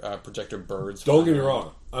projector birds. Don't get me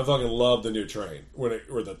wrong, I fucking love the new train or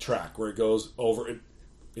the track where it goes over it.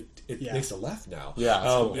 It makes a left now. Yeah,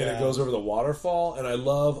 cool. And it goes over the waterfall, and I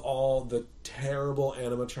love all the terrible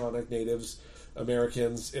animatronic natives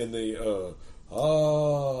Americans in the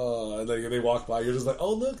and then they walk by. You're just like,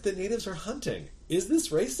 oh look, the natives are hunting. Is this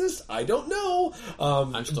racist? I don't know.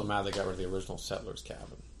 I'm still mad they got rid of the original settlers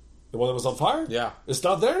cabin. The one that was on fire? Yeah, it's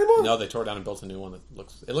not there anymore. No, they tore it down and built a new one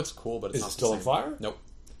that looks cool, but it's not still on fire. Nope.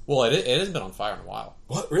 Well, it hasn't been on fire in a while.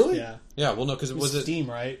 What, really? Yeah. Yeah, well, no, because it was steam,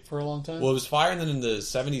 right, for a long time? Well, it was fire, and then in the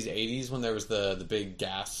 70s, 80s, when there was the big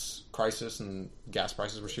gas crisis and gas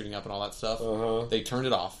prices were shooting up and all that stuff, they turned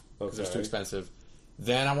it off because it was too expensive.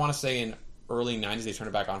 Then I want to say in early 90s, they turned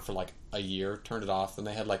it back on for like a year, turned it off, and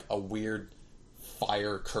they had like a weird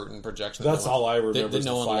fire curtain projection. That's all I remember. That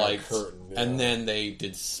no one liked. Curtain, and then they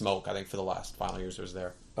did smoke, I think, for the last final years it was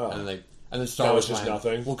there. And then Star Wars Land.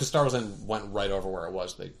 Nothing. Well, because Star Wars Land went right over where it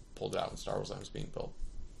was. They pulled it out when Star Wars Land was being built.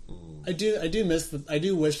 I do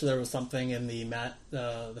wish there was something in the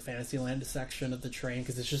Fantasyland section of the train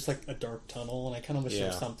because it's just like a dark tunnel, and I kind of wish there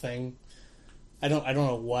was something. I don't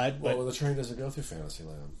know what. But well, the train doesn't go through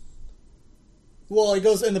Fantasyland. Well, it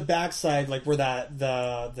goes in the backside, like where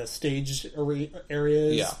the stage area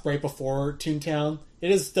is, right before Toontown.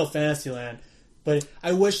 It is still Fantasyland, but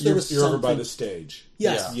I wish there was something. You're over by the stage.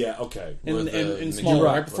 Yes. Yeah, okay. And smaller,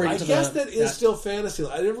 right before you I guess that is still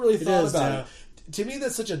Fantasyland. I never really thought about it. To me,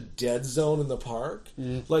 that's such a dead zone in the park.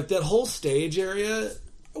 Like, that whole stage area,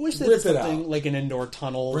 I wish there was something like an indoor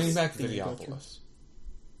tunnel. Bring back Videopolis.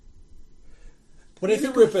 But if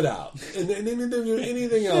you rip it out, and then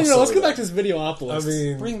anything else. No, let's go back to this Videopolis. I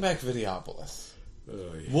mean, bring back Videopolis.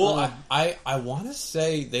 Well, I want to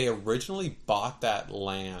say they originally bought that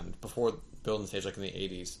land before building the stage, like in the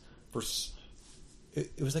 80s.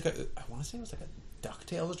 It was like I want to say it was like a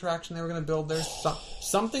DuckTales attraction they were going to build there,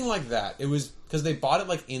 something like that. It was because they bought it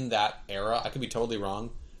like in that era. I could be totally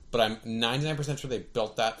wrong, but I'm 99% sure they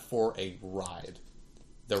built that for a ride.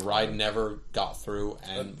 The ride never got through,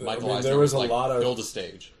 and Michael Eisner was like, build a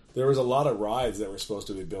stage. There was a lot of rides that were supposed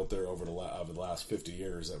to be built there over the last 50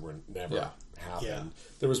 years that were never happened. Yeah.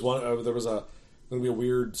 There was one. There was going to be a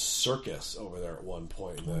weird circus over there at one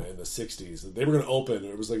point in the 60s. They were going to open.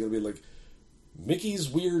 It was like going to be like Mickey's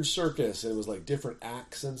Weird Circus, and it was like different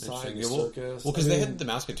acts inside the circus. Well, because they had the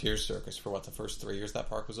Musketeers Circus for the first 3 years that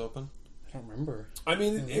park was open. I don't remember. I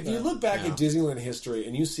mean, if you look back at Disneyland history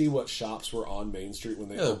and you see what shops were on Main Street when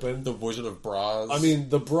they opened, the Wizard of Bras. I mean,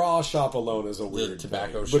 the bra shop alone is a weird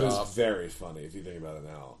tobacco shop, but it's very funny if you think about it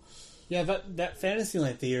now. Yeah, that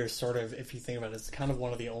Fantasyland Theater is sort of, if you think about it, it's kind of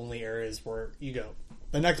one of the only areas where you go,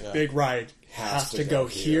 the next big ride has to go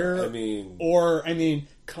here. I mean,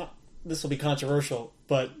 this will be controversial,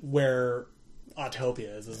 but where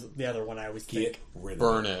Autopia is the other one I always think.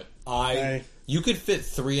 Burn it. You could fit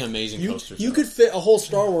 3 amazing coasters. You could fit a whole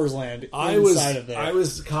Star Wars land inside of there. I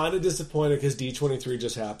was kind of disappointed because D23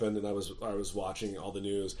 just happened, and I was watching all the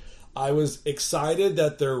news. I was excited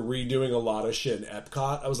that they're redoing a lot of shit in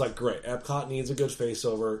Epcot. I was like, great. Epcot needs a good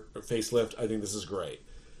facelift. I think this is great.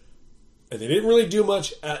 And they didn't really do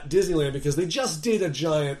much at Disneyland because they just did a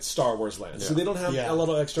giant Star Wars land. So they don't have a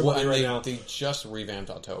little extra money right now. They just revamped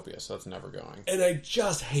Autopia, so that's never going. And I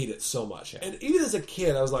just hate it so much. Yeah. And even as a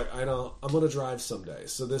kid, I was like, I know, I'm going to drive someday.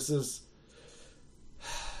 So this is...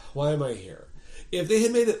 Why am I here? If they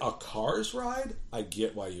had made it a Cars ride, I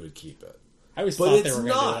get why you would keep it. I always thought they were going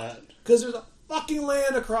to do that. Because there's a fucking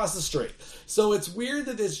land across the street. So it's weird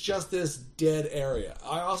that it's just this dead area.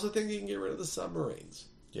 I also think you can get rid of the submarines.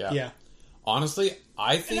 Yeah. Honestly,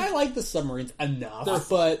 I think... And I like the submarines enough,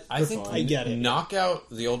 but I think I get it. Knock out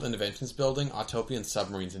the old Innovations building, Autopia and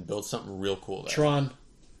submarines, and build something real cool there. Tron.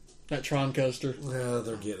 That Tron coaster. Yeah,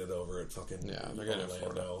 they're getting it over at fucking... Yeah, they're getting it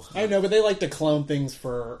for it. I know, but they like to clone things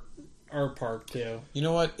for our park, too. You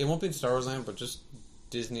know what? It won't be in Star Wars Land, but just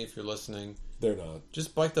Disney, if you're listening... They're not.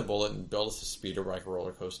 Just bite the bullet and build us a speeder bike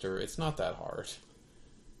roller coaster. It's not that hard.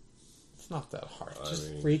 It's not that hard.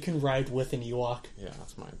 Where you can ride with an Ewok. Yeah,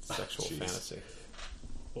 that's my sexual fantasy.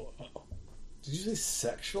 Did you say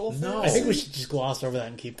sexual? No. I think we should just gloss over that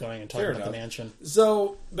and keep going and talk about the mansion.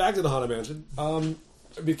 So, back to the Haunted Mansion.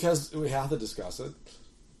 Because we have to discuss it.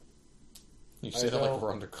 You say that like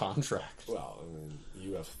we're under contract. Well, I mean,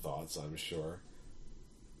 you have thoughts, I'm sure.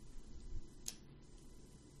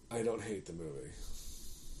 I don't hate the movie.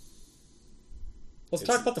 Let's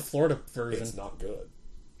talk about the Florida version. It's not good.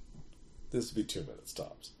 This would be 2 minutes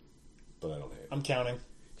tops. But I don't hate it. I'm counting.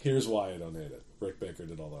 Here's why I don't hate it. Rick Baker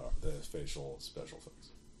did all the facial special effects.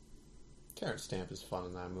 Terrence Stamp is fun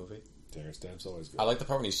in that movie. Terrence Stamp's always good. I like the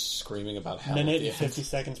part when he's screaming about hell. Minute and 50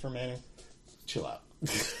 seconds remaining. Chill out.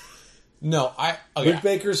 No, Rick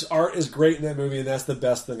Baker's art is great in that movie, and that's the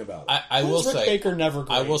best thing about it. I will say, Rick Baker never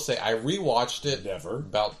great? I will say, I rewatched it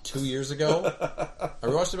about 2 years ago.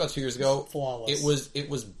 Flawless. It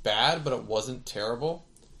was bad, but it wasn't terrible.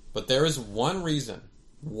 But there is one reason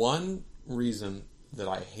that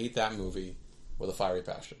I hate that movie with a fiery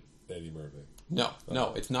passion. Eddie Murphy. No,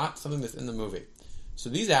 it's not something that's in the movie.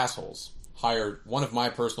 So these assholes hired one of my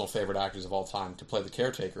personal favorite actors of all time to play the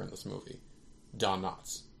caretaker in this movie, Don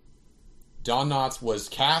Knotts. Don Knotts was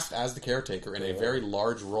cast as the caretaker in a very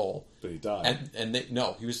large role. But he died. And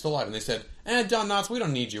he was still alive. And they said, Don Knotts, we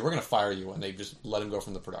don't need you. We're going to fire you. And they just let him go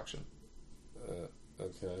from the production.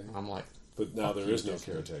 Okay. I'm like... But now there is no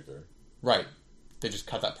caretaker. Right. They just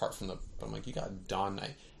cut that part from the... But I'm like, you got Don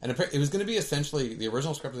Knight. And it was going to be essentially... The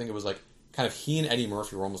original script, I think it was like... Kind of he and Eddie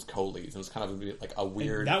Murphy were almost co-leads. It was kind of going to be like a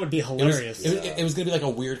weird... That would be hilarious. It was going to be like a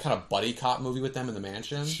weird kind of buddy cop movie with them in the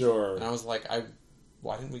mansion. Sure. And I was like,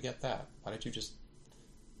 why didn't we get that? Why didn't you just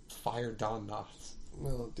fire Don Knotts?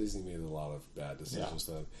 Well, Disney made a lot of bad decisions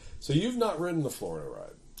then. So you've not ridden the Florida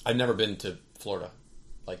ride? I've never been to Florida.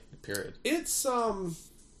 Like, period.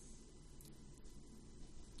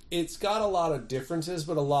 It's got a lot of differences,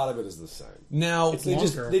 but a lot of it is the same. Now, they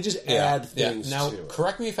just add things Now, to it.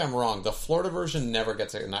 correct me if I'm wrong. The Florida version never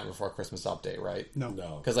gets a Night Before Christmas update, right? No.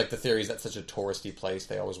 Because, like, the theory is that's such a touristy place.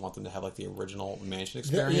 They always want them to have, like, the original mansion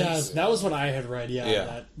experience. That was what I had read,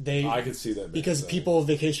 That I could see that. Because people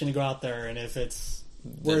vacation to go out there, and if it's...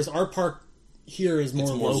 Whereas our park here is more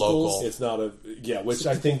local. It's not which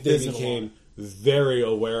I think they became very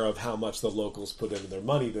aware of how much the locals put into their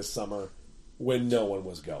money this summer when no one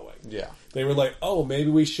was going. Yeah. They were like, oh,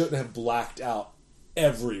 maybe we shouldn't have blacked out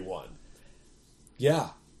everyone. Yeah.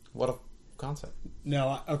 What a concept.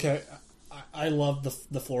 No, okay. I love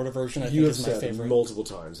the Florida version. I You think have it's my said favorite. multiple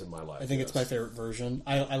times in my life. I think it's my favorite version.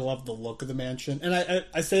 I love the look of the mansion. And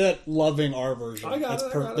I say that loving our version. I got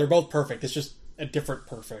it. They're both perfect. It's just a different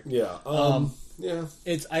perfect. Yeah. Yeah.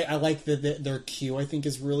 It's I like that their queue, I think,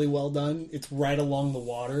 is really well done. It's right along the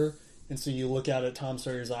water. And so you look out at Tom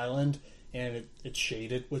Sawyer's Island, and it's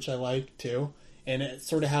shaded, which I like, too. And it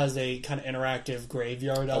sort of has a kind of interactive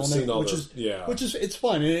graveyard element, which is it's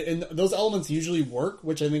fun. And those elements usually work,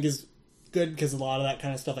 which I think is good because a lot of that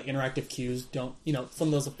kind of stuff, like interactive cues, don't some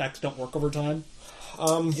of those effects don't work over time.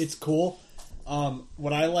 It's cool.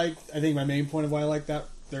 What I like, I think my main point of why I like that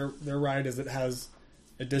their ride is it has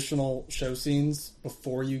additional show scenes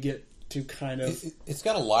before you get to kind of. It's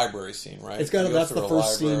got a library scene, right? It's got that's the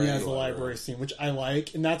first scene has the library scene, which I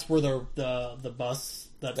like, and that's where the bus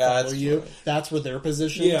that follow you. Right. That's where they're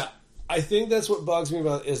positioned. Yeah, I think that's what bugs me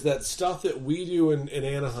about is that stuff that we do in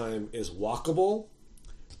Anaheim is walkable.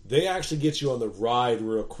 They actually get you on the ride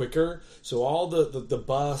real quicker. So all the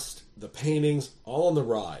bust, the paintings, all on the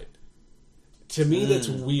ride. To me, that's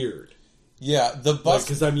weird. Yeah, the bus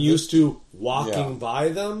because I'm used to walking by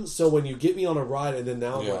them. So when you get me on a ride, and then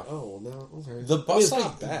now I'm like, oh, no, okay.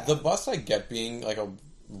 The bus I get being like a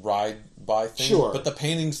ride by thing. Sure, but the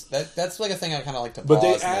paintings that's like a thing I kind of like to. But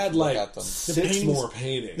pause they add like at them. six more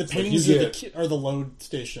paintings. The paintings are the load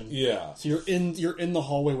station. Yeah, so you're in the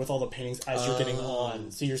hallway with all the paintings as you're getting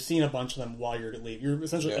on. So you're seeing a bunch of them while you're leaving. You're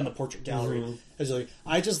essentially in the portrait gallery. As you're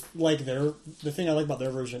I just like the thing I like about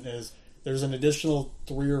their version is there's an additional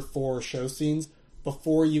 3 or 4 show scenes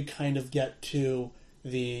before you kind of get to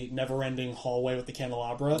the never-ending hallway with the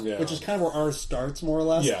candelabra, which is kind of where ours starts, more or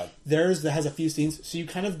less. Yeah. Theirs that has a few scenes, so you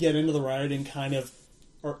kind of get into the ride and kind of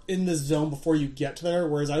are in the zone before you get to there,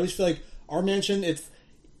 whereas I always feel like our mansion,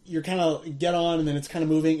 you're kind of get on and then it's kind of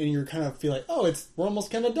moving and you're kind of feel like, we're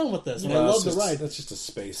almost kind of done with this. And I love the ride. That's just a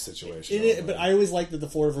space situation. But I always like that the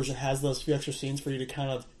Florida version has those few extra scenes for you to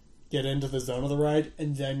kind of get into the zone of the ride,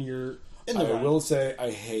 and then you're in the ride. I will say I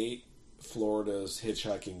hate Florida's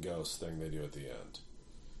hitchhiking ghost thing they do at the end.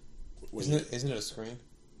 Isn't it a screen?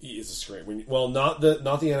 It's a screen. Not the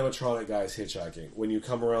animatronic guys hitchhiking. When you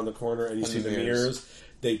come around the corner and you see the mirrors,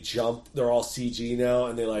 they jump. They're all CG now,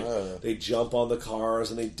 and they jump on the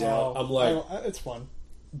cars and they down. I'm like, it's fun,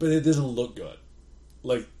 but it doesn't look good.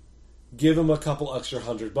 Like, give them a couple extra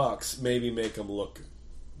 $100, maybe make them look.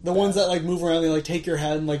 The ones that like move around, they like take your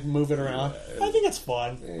head and like move it around. I think it's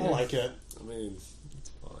fun. I like it. I mean,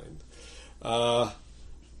 it's fine.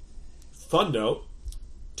 Fun note.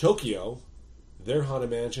 Tokyo, their Haunted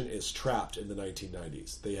Mansion is trapped in the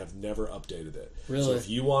 1990s. They have never updated it. Really? So if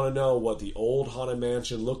you want to know what the old Haunted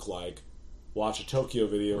Mansion looked like, watch a Tokyo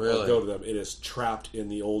video or go to them. It is trapped in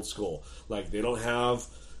the old school. Like, they don't have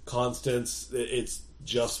constants. It's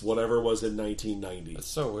just whatever was in 1990. That's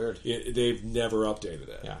so weird. They've never updated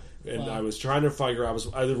it. Yeah. And I was trying to figure I was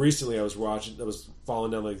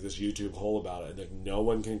falling down like this YouTube hole about it, and like no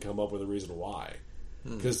one can come up with a reason why.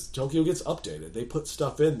 Because Tokyo gets updated. They put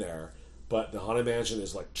stuff in there, but the Haunted Mansion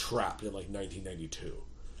is like trapped in like 1992.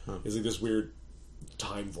 It's like this weird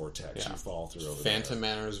time vortex you fall through over Phantom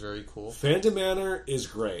Manor is very cool. Phantom Manor is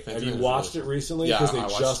great. Have you watched it recently? Because they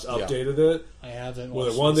just updated it. I haven't.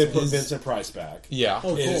 Well, the one they put Vincent Price back. Yeah.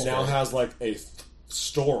 Oh, cool. It now has like a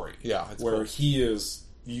story. Yeah. Where he is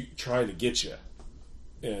trying to get you.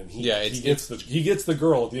 And he gets the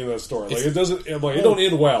girl at the end of the story. Like it doesn't. It don't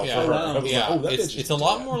end well for her. It's a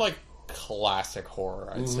lot more like classic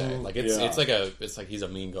horror, I'd say. Like it's like he's a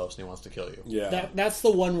mean ghost and he wants to kill you. Yeah, that's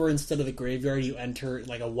the one where instead of the graveyard, you enter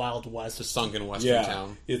like a Wild West, a sunken western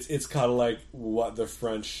town. It's kind of like what the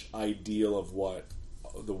French ideal of what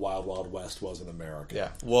the Wild Wild West was in America. Yeah,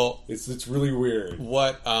 well, it's really weird.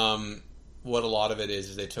 What a lot of it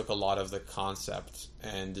is they took a lot of the concept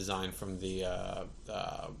and design from the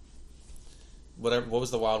what was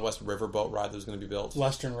the Wild West riverboat ride that was going to be built?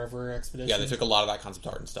 Western River Expedition. Yeah, they took a lot of that concept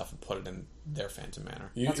art and stuff and put it in their Phantom Manor.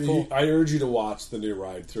 That's cool. I urge you to watch the new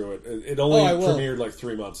ride through it. It only premiered like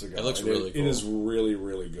 3 months ago. It looks really cool. It is really,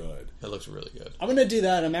 really good. It looks really good. I'm going to do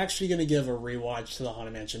that. I'm actually going to give a rewatch to the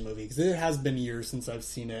Haunted Mansion movie because it has been years since I've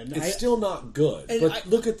seen it. It's still not good. But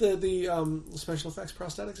look at the special effects,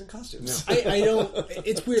 prosthetics, and costumes. Yeah. I don't.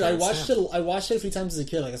 It's weird. I watched it a few times as a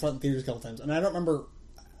kid. Like I saw it in theaters a couple times, and I don't remember.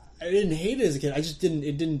 I didn't hate it as a kid. I just didn't.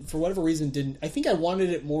 It didn't, for whatever reason, didn't. I think I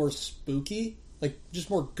wanted it more spooky, like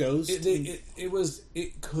just more ghost.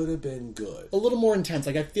 It could have been good, a little more intense.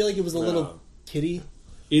 Like I feel like it was a little kiddie.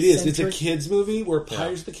 It is. It's a kids movie where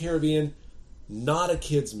Pirates of the Caribbean, not a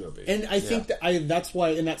kids movie. And I think that's why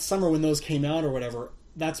in that summer when those came out or whatever,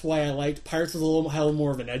 that's why I liked Pirates was had a little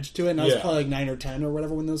more of an edge to it. And I was probably like 9 or 10 or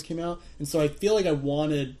whatever when those came out. And so I feel like I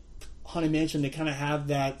wanted Haunted Mansion to kind of have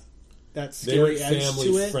that scary edge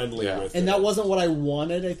to it. Friendly with and it. that wasn't what I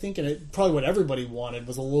wanted, I think, and probably what everybody wanted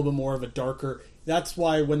was a little bit more of a darker. That's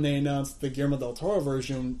why when they announced the Guillermo del Toro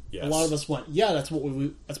version, a lot of us went, that's what we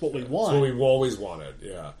want. That's what we've always wanted,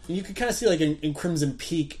 yeah. And you could kind of see, like, in Crimson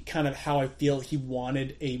Peak, kind of how I feel he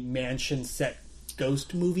wanted a mansion-set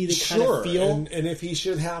ghost movie to kind of feel. And if he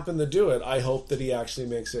should happen to do it, I hope that he actually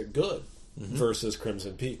makes it good versus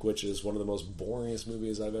Crimson Peak, which is one of the most boringest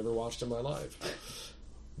movies I've ever watched in my life.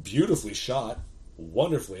 Beautifully shot,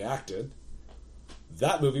 wonderfully acted.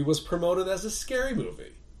 That movie was promoted as a scary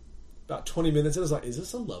movie. About 20 minutes in, I was like, is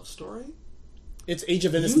this a love story? It's Age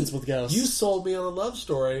of Innocence with ghosts. You sold me on a love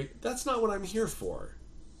story. That's not what I'm here for.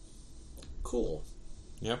 Cool.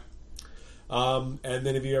 Yep. And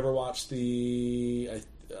then have you ever watched the...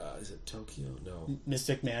 is it Tokyo? No.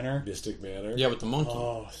 Mystic Manor? Mystic Manor. Yeah, with the monkey.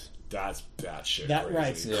 Oh, that's batshit that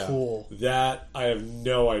crazy. ride's cool. That, I have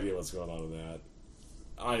no idea what's going on in that.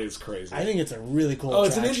 It's crazy. I think it's a really cool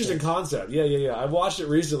it's an interesting concept. Yeah. I watched it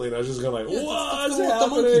recently and I was just going like, what's happening?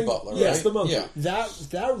 The monkey butler, right? Yes, the monkey. Yeah.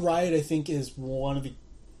 That ride, I think, is one of the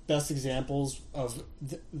best examples of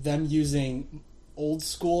them using old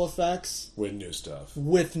school effects with new stuff.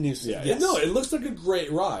 Yeah. Yes. No, it looks like a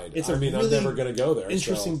great ride. I'm never going to go there.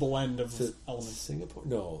 Interesting blend of elements. Singapore?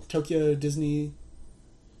 No. Tokyo Disney.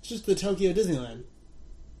 It's just the Tokyo Disneyland.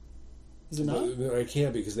 Is it not? It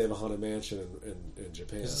can't because they have a Haunted Mansion in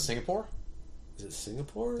Japan. Is it Singapore? Is it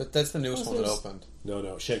Singapore? That's the newest one that opened.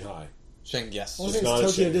 No, Shanghai. Yes. I want to say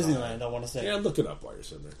it's Tokyo Disneyland, I want to say. Yeah, look it up while you're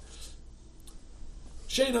sitting there.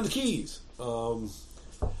 Shane on the keys. Haunted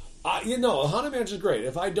Mansion is great.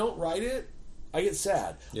 If I don't write it, I get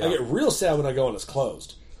sad. Yeah. I get real sad when I go and it's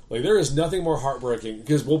closed. Like, there is nothing more heartbreaking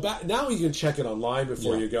because now you can check it online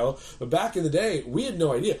before you go. But back in the day, we had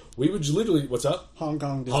no idea. We would literally, what's up? Hong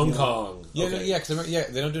Kong. Yeah, okay. Because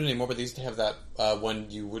they don't do it anymore. But they used to have that when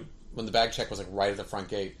the bag check was like right at the front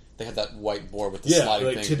gate. They had that white board with the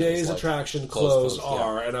sliding thing. Today's attraction closed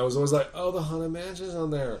are, and I was always like, oh, the Haunted Mansion's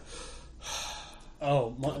on there.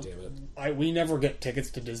 Oh, God damn it. We never get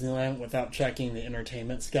tickets to Disneyland without checking the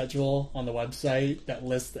entertainment schedule on the website that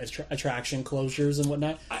lists attraction closures and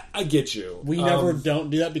whatnot. I get you. We never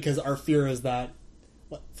don't do that because our fear is that,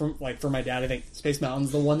 for my dad, I think Space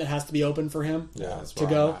Mountain's the one that has to be open for him to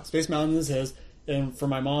go. Space Mountain is his. And for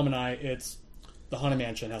my mom and I, it's the Haunted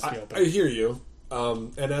Mansion has to be open. I hear you.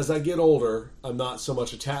 And as I get older, I'm not so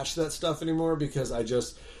much attached to that stuff anymore because I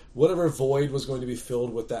just... Whatever void was going to be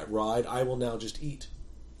filled with that ride, I will now just eat.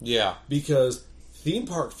 Yeah. Because theme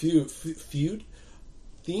park food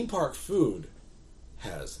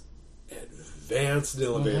has advanced and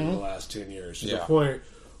elevated in the last 10 years. To the point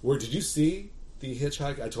where, did you see the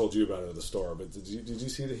hitchhike? I told you about it at the store, but did you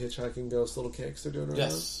see the hitchhiking ghost little cakes they're doing right now?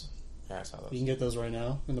 Yes. Yeah, I saw those. You can get those right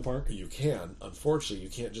now in the park? You can. Unfortunately,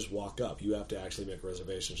 you can't just walk up. You have to actually make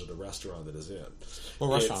reservations at the restaurant that is in.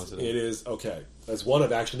 What restaurant is it in? It is, okay. That's one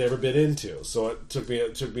I've actually never been into. So it took me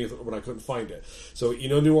when I couldn't find it. So,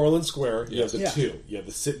 New Orleans Square, you have the two. You have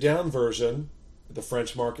the sit-down version, the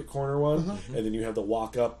French Market corner one, and then you have the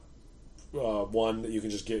walk-up one that you can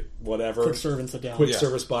just get whatever. Quick serve and sit down. Quick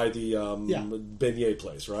service by the beignet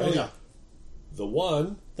place, right? Oh, yeah. The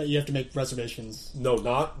one... That you have to make reservations. No,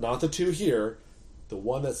 not the two here. The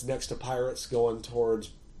one that's next to Pirates going towards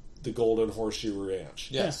the Golden Horseshoe Ranch.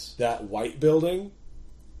 Yes. That white building,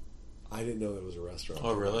 I didn't know there was a restaurant.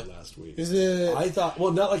 Oh, really? Last week. Is it... I thought...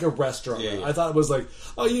 Well, not like a restaurant. Yeah. I thought it was like,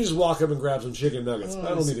 you just walk up and grab some chicken nuggets. I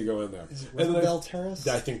don't need to go in there. Is it Rosabelle Terrace?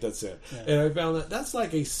 I think that's it. Yeah. And I found that's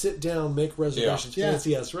like a sit-down, make reservations,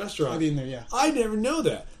 fancy-ass restaurant. I've been there, yeah. I never know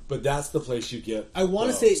that. But that's the place you get. I want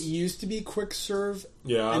to say it used to be quick serve.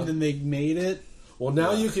 Yeah. And then they made it. Well,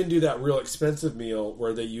 now you can do that real expensive meal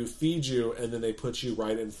where you feed you and then they put you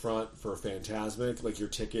right in front for a Fantasmic. Like your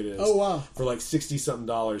ticket is for like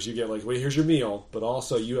 $60-something. You get like, wait, here's your meal, but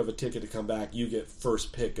also you have a ticket to come back. You get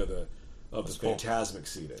first pick of the Fantasmic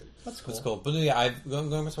seating. That's cool. That's cool. But yeah, going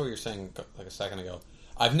back to what you were saying like a second ago.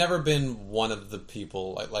 I've never been one of the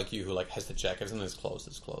people like you who has to check everything that's closed.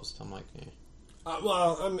 It's closed. I'm like,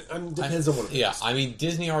 depends on what it is. Yeah, I mean,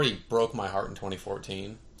 Disney already broke my heart in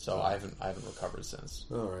 2014, so I haven't recovered since.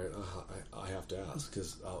 All right, I have to ask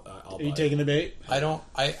because I'll. Are you taking the bait? I don't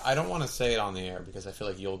want to say it on the air because I feel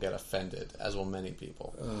like you'll get offended, as will many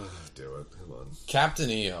people. Do it. Come on. Captain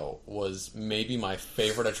EO was maybe my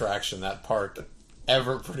favorite attraction that park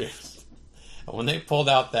ever produced. And when they pulled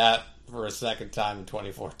out that for a second time in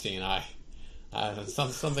 2014,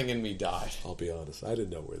 something in me died. I'll be honest, I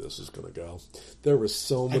didn't know where this was going to go. There were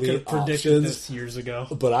so many I could have predicted this years ago,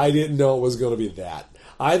 but I didn't know it was going to be that.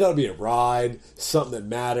 I thought it'd be a ride, something that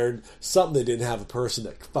mattered, something that didn't have a person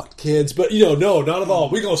that fucked kids. But no, not at all.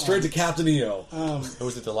 We go straight to Captain EO. It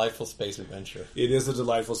was a delightful space adventure. It is a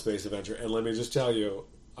delightful space adventure, and let me just tell you,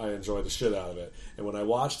 I enjoyed the shit out of it. And when I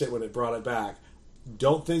watched it, when it brought it back,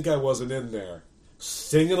 don't think I wasn't in there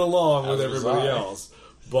singing along with everybody else.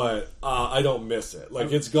 But I don't miss it.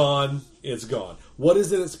 Like, it's gone. It's gone. What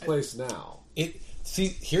is in its place now?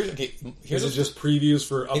 Here's it just previews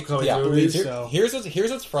for upcoming movies? Here's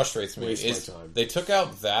what frustrates me is they took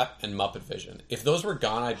out that and Muppet Vision. If those were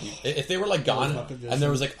gone, if they were like gone and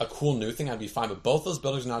there was like a cool new thing, I'd be fine. But both those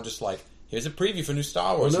buildings are now just like, here's a preview for new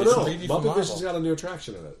Star Wars. Well, no. Muppet Vision's got a new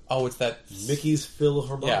attraction in it. Oh, it's that Mickey's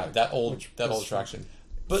Philharmonic. Yeah, that old attraction.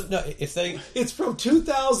 But no, it's from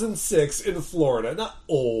 2006 in Florida. Not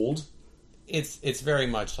old. It's very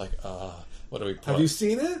much like what do we put? Have you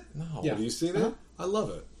seen it? No. Yeah. Have you seen it? I love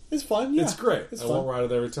it. It's fun. Yeah. It's great. It's I fun. won't ride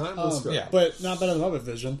it every time. But it's great. Yeah, but not better than Muppet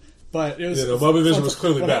Vision. But it was Muppet Vision was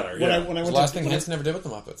clearly better. When I went the last thing Henson ever did with the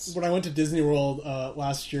Muppets. When I went to Disney World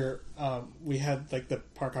last year, we had like the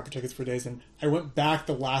park hopper tickets for days, and I went back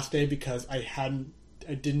the last day because I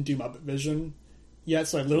didn't do Muppet Vision yet,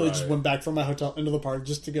 so I literally just went back from my hotel into the park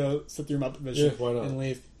just to go sit through Muppet Vision and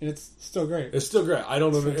leave, and it's still great. It's still great. I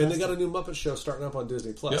don't know, and they got a new Muppet show starting up on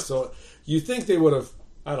Disney Plus. So you think they would have,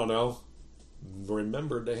 I don't know,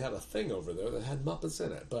 remembered they had a thing over there that had Muppets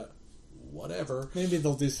in it, but whatever. Maybe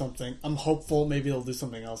they'll do something. I'm hopeful. Maybe they'll do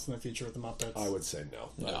something else in the future with the Muppets. I would say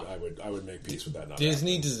no. I would make peace with that.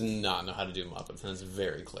 Disney does not know how to do Muppets, and it's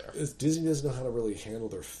very clear. Disney doesn't know how to really handle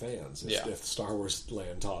their fans. If Star Wars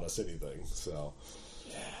Land taught us anything, so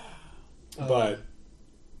but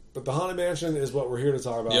the Haunted Mansion is what we're here to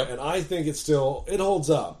talk about, and I think it holds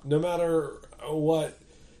up no matter what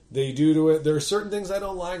they do to it. There are certain things I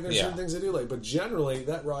don't like. There's certain things I do like, but generally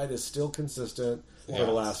that ride is still consistent for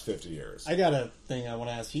the last 50 years. I got a thing I want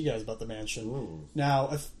to ask you guys about the mansion.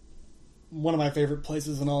 Now, one of my favorite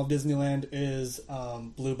places in all of Disneyland is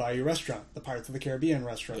Blue Bayou Restaurant, the Pirates of the Caribbean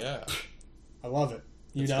restaurant. Yeah, I love it.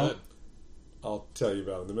 You That's know, good. I'll tell you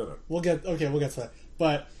about it in a minute. We'll get to that.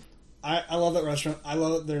 But I love that restaurant. I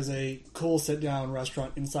love there's a cool sit-down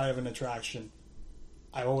restaurant inside of an attraction.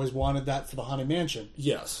 I always wanted that for the Haunted Mansion.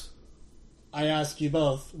 Yes. I ask you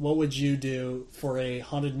both, what would you do for a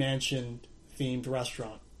Haunted Mansion themed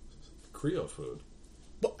restaurant? Creole food.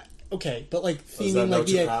 But like theming, like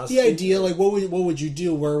the idea, like what would you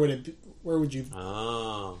do? Where would you?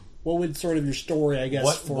 What would sort of your story? I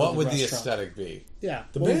guess. What would the aesthetic be? Yeah,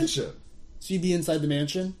 the mansion. So you'd be inside the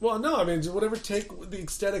mansion? Well, no, I mean whatever. Take the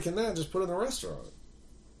aesthetic in that, and just put it in the restaurant.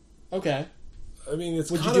 Okay. I mean, it's.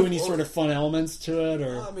 Would you do any sort of fun elements to it,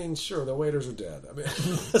 or? I mean, sure. The waiters are dead. I mean,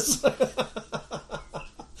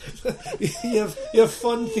 you have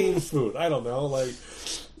fun themed food. I don't know. Like,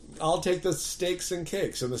 I'll take the steaks and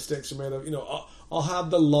cakes, and the steaks are made of. I'll have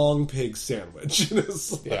the long pig sandwich.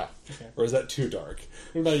 Okay. Or is that too dark?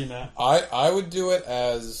 What about you, Matt? I would do it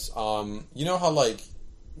as you know how like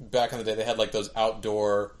back in the day they had like those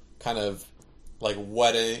outdoor kind of like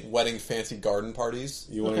wedding fancy garden parties.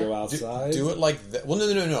 You want to go outside? Do it like that. Well,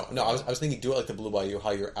 no. I was thinking do it like the Blue Bayou, how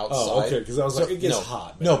you're outside. Oh, okay. Because I was like, it gets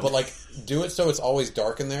hot. Man. No, but like do it so it's always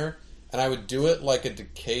dark in there. And I would do it like a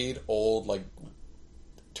decayed old like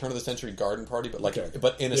turn of the century garden party, but like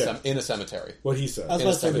but in a cemetery. What he said. I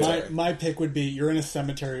was about to say my pick would be you're in a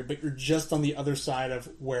cemetery, but you're just on the other side of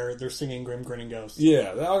where they're singing Grim Grinning Ghosts.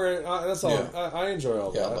 Yeah, that's all. Yeah. I enjoy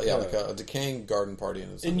all that. Yeah, like a decaying garden party in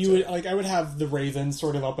a cemetery. And you would I would have the ravens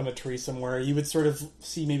sort of up in a tree somewhere. You would sort of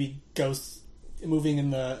see maybe ghosts moving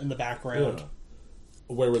in the background. Yeah.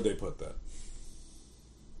 Where would they put that?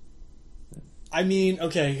 I mean,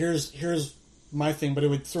 okay, here's my thing, but it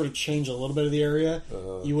would sort of change a little bit of the area.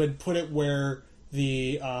 You would put it where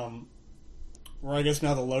the where I guess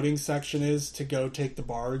now the loading section is to go take the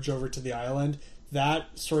barge over to the island.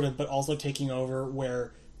 That sort of, but also taking over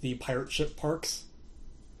where the pirate ship parks.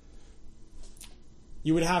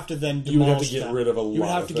 You would have to then demolish you would have to get rid of a lot. You would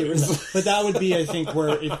have to get rid of that. But that would be, I think,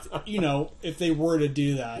 where if they were to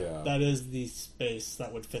do that, that is the space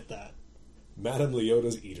that would fit that. Madame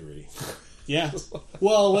Leota's Eatery. Yeah.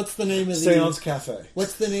 Well, what's the name of the Seance Cafe?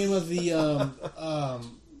 What's the name of the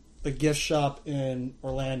gift shop in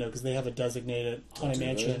Orlando? Because they have a designated Haunted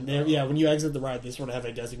Mansion. When you exit the ride, they sort of have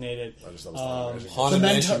a designated Haunted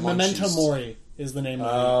Mansion Memento Mori is the name of it.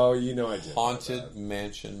 Oh, I did. Haunted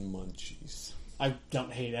Mansion Munchies. I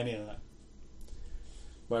don't hate any of that.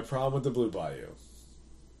 My problem with the Blue Bayou.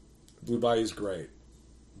 Blue Bayou's great.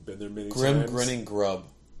 Been there many Grim times. Grinning Grub.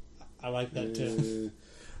 I like that too.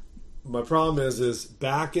 My problem is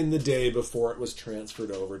back in the day before it was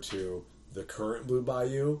transferred over to the current Blue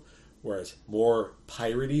Bayou, where it's more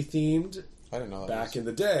piratey themed. I didn't know that. Back in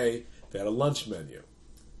the day, they had a lunch menu.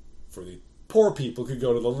 For the poor people could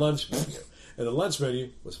go to the lunch menu. And the lunch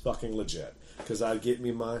menu was fucking legit. Because I'd get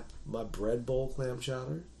me my bread bowl clam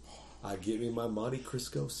chowder. I'd get me my Monte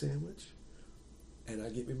Cristo sandwich. And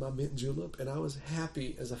I'd get me my mint julep. And I was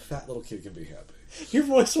happy as a fat little kid can be happy. Your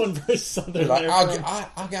voice went very southern. Like,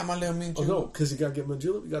 I'll get my little mint julep. Oh, no, because you got to get mint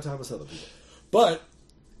julep, you got to talk with other people. But,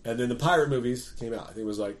 and then the pirate movies came out. I think it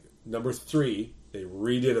was like number 3. They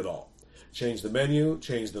redid it all. Changed the menu,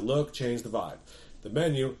 changed the look, changed the vibe. The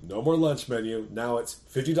menu, no more lunch menu. Now it's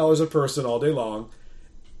 $50 a person all day long.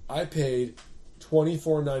 I paid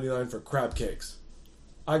 $24.99 for crab cakes.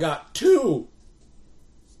 I got 2.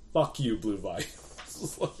 Fuck you, Blue Bayou.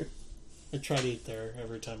 I try to eat there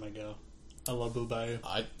every time I go. I love Blue Bayou.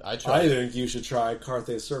 I try. I think you should try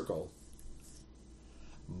Carthay Circle.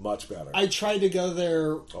 Much better. I tried to go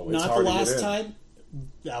there not the last time.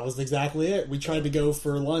 That was exactly it. We tried to go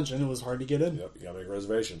for lunch and it was hard to get in. Yep, you gotta make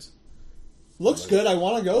reservations. Looks good. I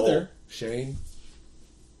want to go there. Shane,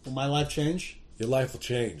 will my life change? Your life will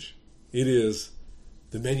change. It is.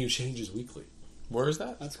 The menu changes weekly. Where is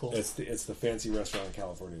that? That's cool. It's the fancy restaurant in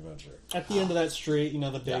California Adventure. At the end of that street,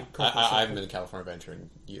 the big. I haven't been to California Adventure in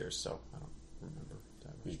years, so I don't remember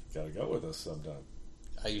that much. You gotta go with us sometime.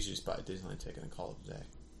 I usually just buy a Disneyland ticket and call it a day.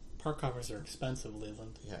 Park hoppers are expensive,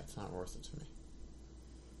 Leland. Yeah, it's not worth it to me.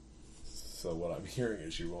 So what I'm hearing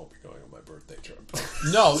is you won't be going on my birthday trip.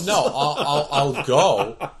 No, I'll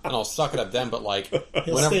go and I'll suck it up then. But like,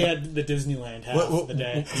 he'll stay at the Disneyland half of the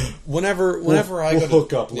day. Whenever I go to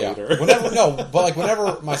hook up later.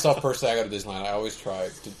 Whenever myself personally I go to Disneyland, I always I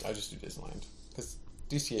just do Disneyland because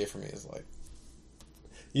DCA for me is like,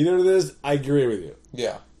 you know what it is? I agree with you.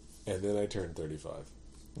 Yeah. And then I turned 35.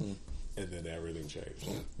 And then everything changed.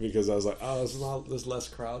 Because I was like, oh, there's less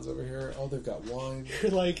crowds over here. Oh, they've got wine.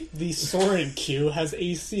 You're like, the Soarin' queue has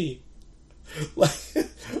AC. Like,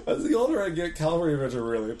 as the older I get, California Adventure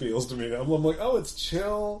really appeals to me. I'm like, oh, it's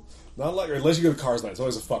chill. Not like, unless you go to Cars Night. It's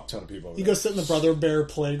always a fuck ton of people over You there. go sit in the Brother Bear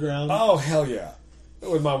playground. Oh, hell yeah.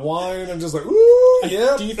 With my wine, I'm just like, ooh,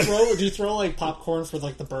 yeah. Do you throw like popcorn for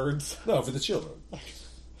like the birds? No, for the children.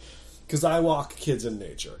 Because I walk kids in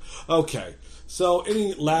nature. Okay. So,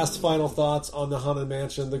 any last final thoughts on the Haunted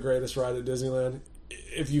Mansion, the greatest ride at Disneyland?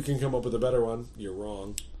 If you can come up with a better one, you're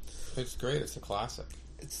wrong. It's great. It's a classic.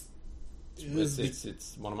 It's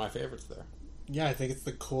one of my favorites there. Yeah, I think it's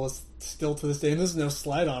the coolest still to this day. And there's no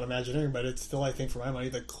slide on Imagineering, but it's still, I think, for my money,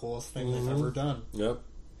 the coolest thing they've ever done. Yep.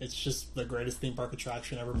 It's just the greatest theme park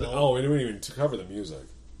attraction ever built. Oh, we didn't even cover the music.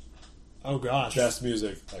 Oh, gosh. Best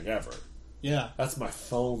music, like, ever. Yeah. That's my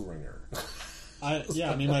phone ringer. My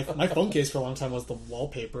phone case for a long time was the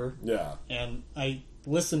wallpaper. Yeah. And I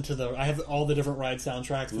listened to I have all the different ride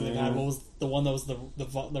soundtracks that they've had. What was the one that was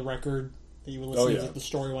the record that you would listen to? The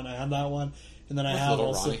story one. I had that one. And then I have little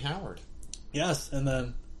also... Ronnie Howard. Yes, and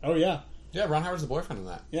then... Oh, yeah. Yeah, Ron Howard's the boyfriend in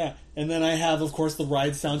that. Yeah, and then I have, of course, the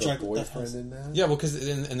ride soundtrack. The boyfriend in that? Yeah, well, because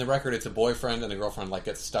in the record, it's a boyfriend and a girlfriend, like,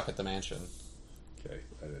 gets stuck at the mansion. Okay,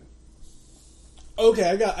 I didn't... Okay,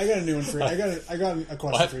 I got a new one for you. I got a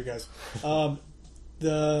question for you guys.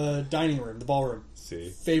 The dining room, the ballroom. See?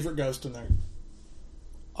 Favorite ghost in there?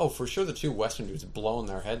 Oh, for sure the 2 Western dudes blowing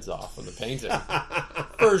their heads off with the painting.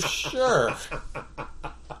 For sure.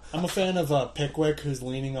 I'm a fan of Pickwick, who's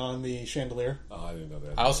leaning on the chandelier. Oh, I didn't know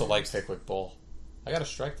that. I also like Pickwick Bull. I gotta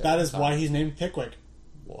strike that. That is why he's named Pickwick.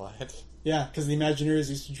 What? Yeah, because the Imagineers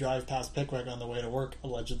used to drive past Pickwick on the way to work,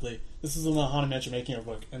 allegedly. This is in the Haunted Mansion making of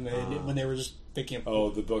book, and when they were just thinking of... Oh,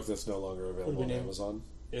 the book that's no longer available on Amazon?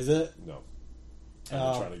 Is it? No.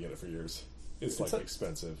 I've been trying to get it for years. It's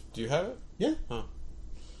expensive. Do you have it? Yeah. Huh.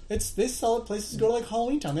 They sell it places. Go to like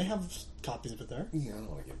Halloween Town. They have copies of it there. Yeah, I don't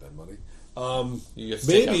want to give that money.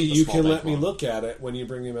 Maybe you can let me look at it when you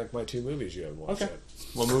bring me back my 2 movies you haven't watched yet.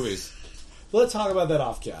 What movies? Let's talk about that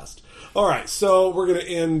off cast. All right, so we're going to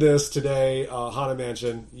end this today. Haunted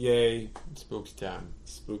Mansion, yay. Spooky time.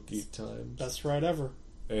 Spooky time. Best ride ever.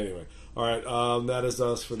 Anyway, all right, that is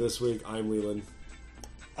us for this week. I'm Leland.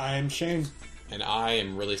 I'm Shane. And I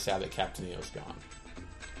am really sad that Captain EO's gone.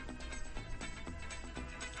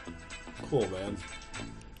 Cool, man.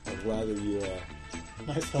 I'm glad that you...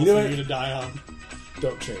 Nice help for you to die on.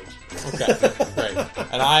 Don't change. Okay, great.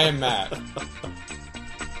 And I am Matt.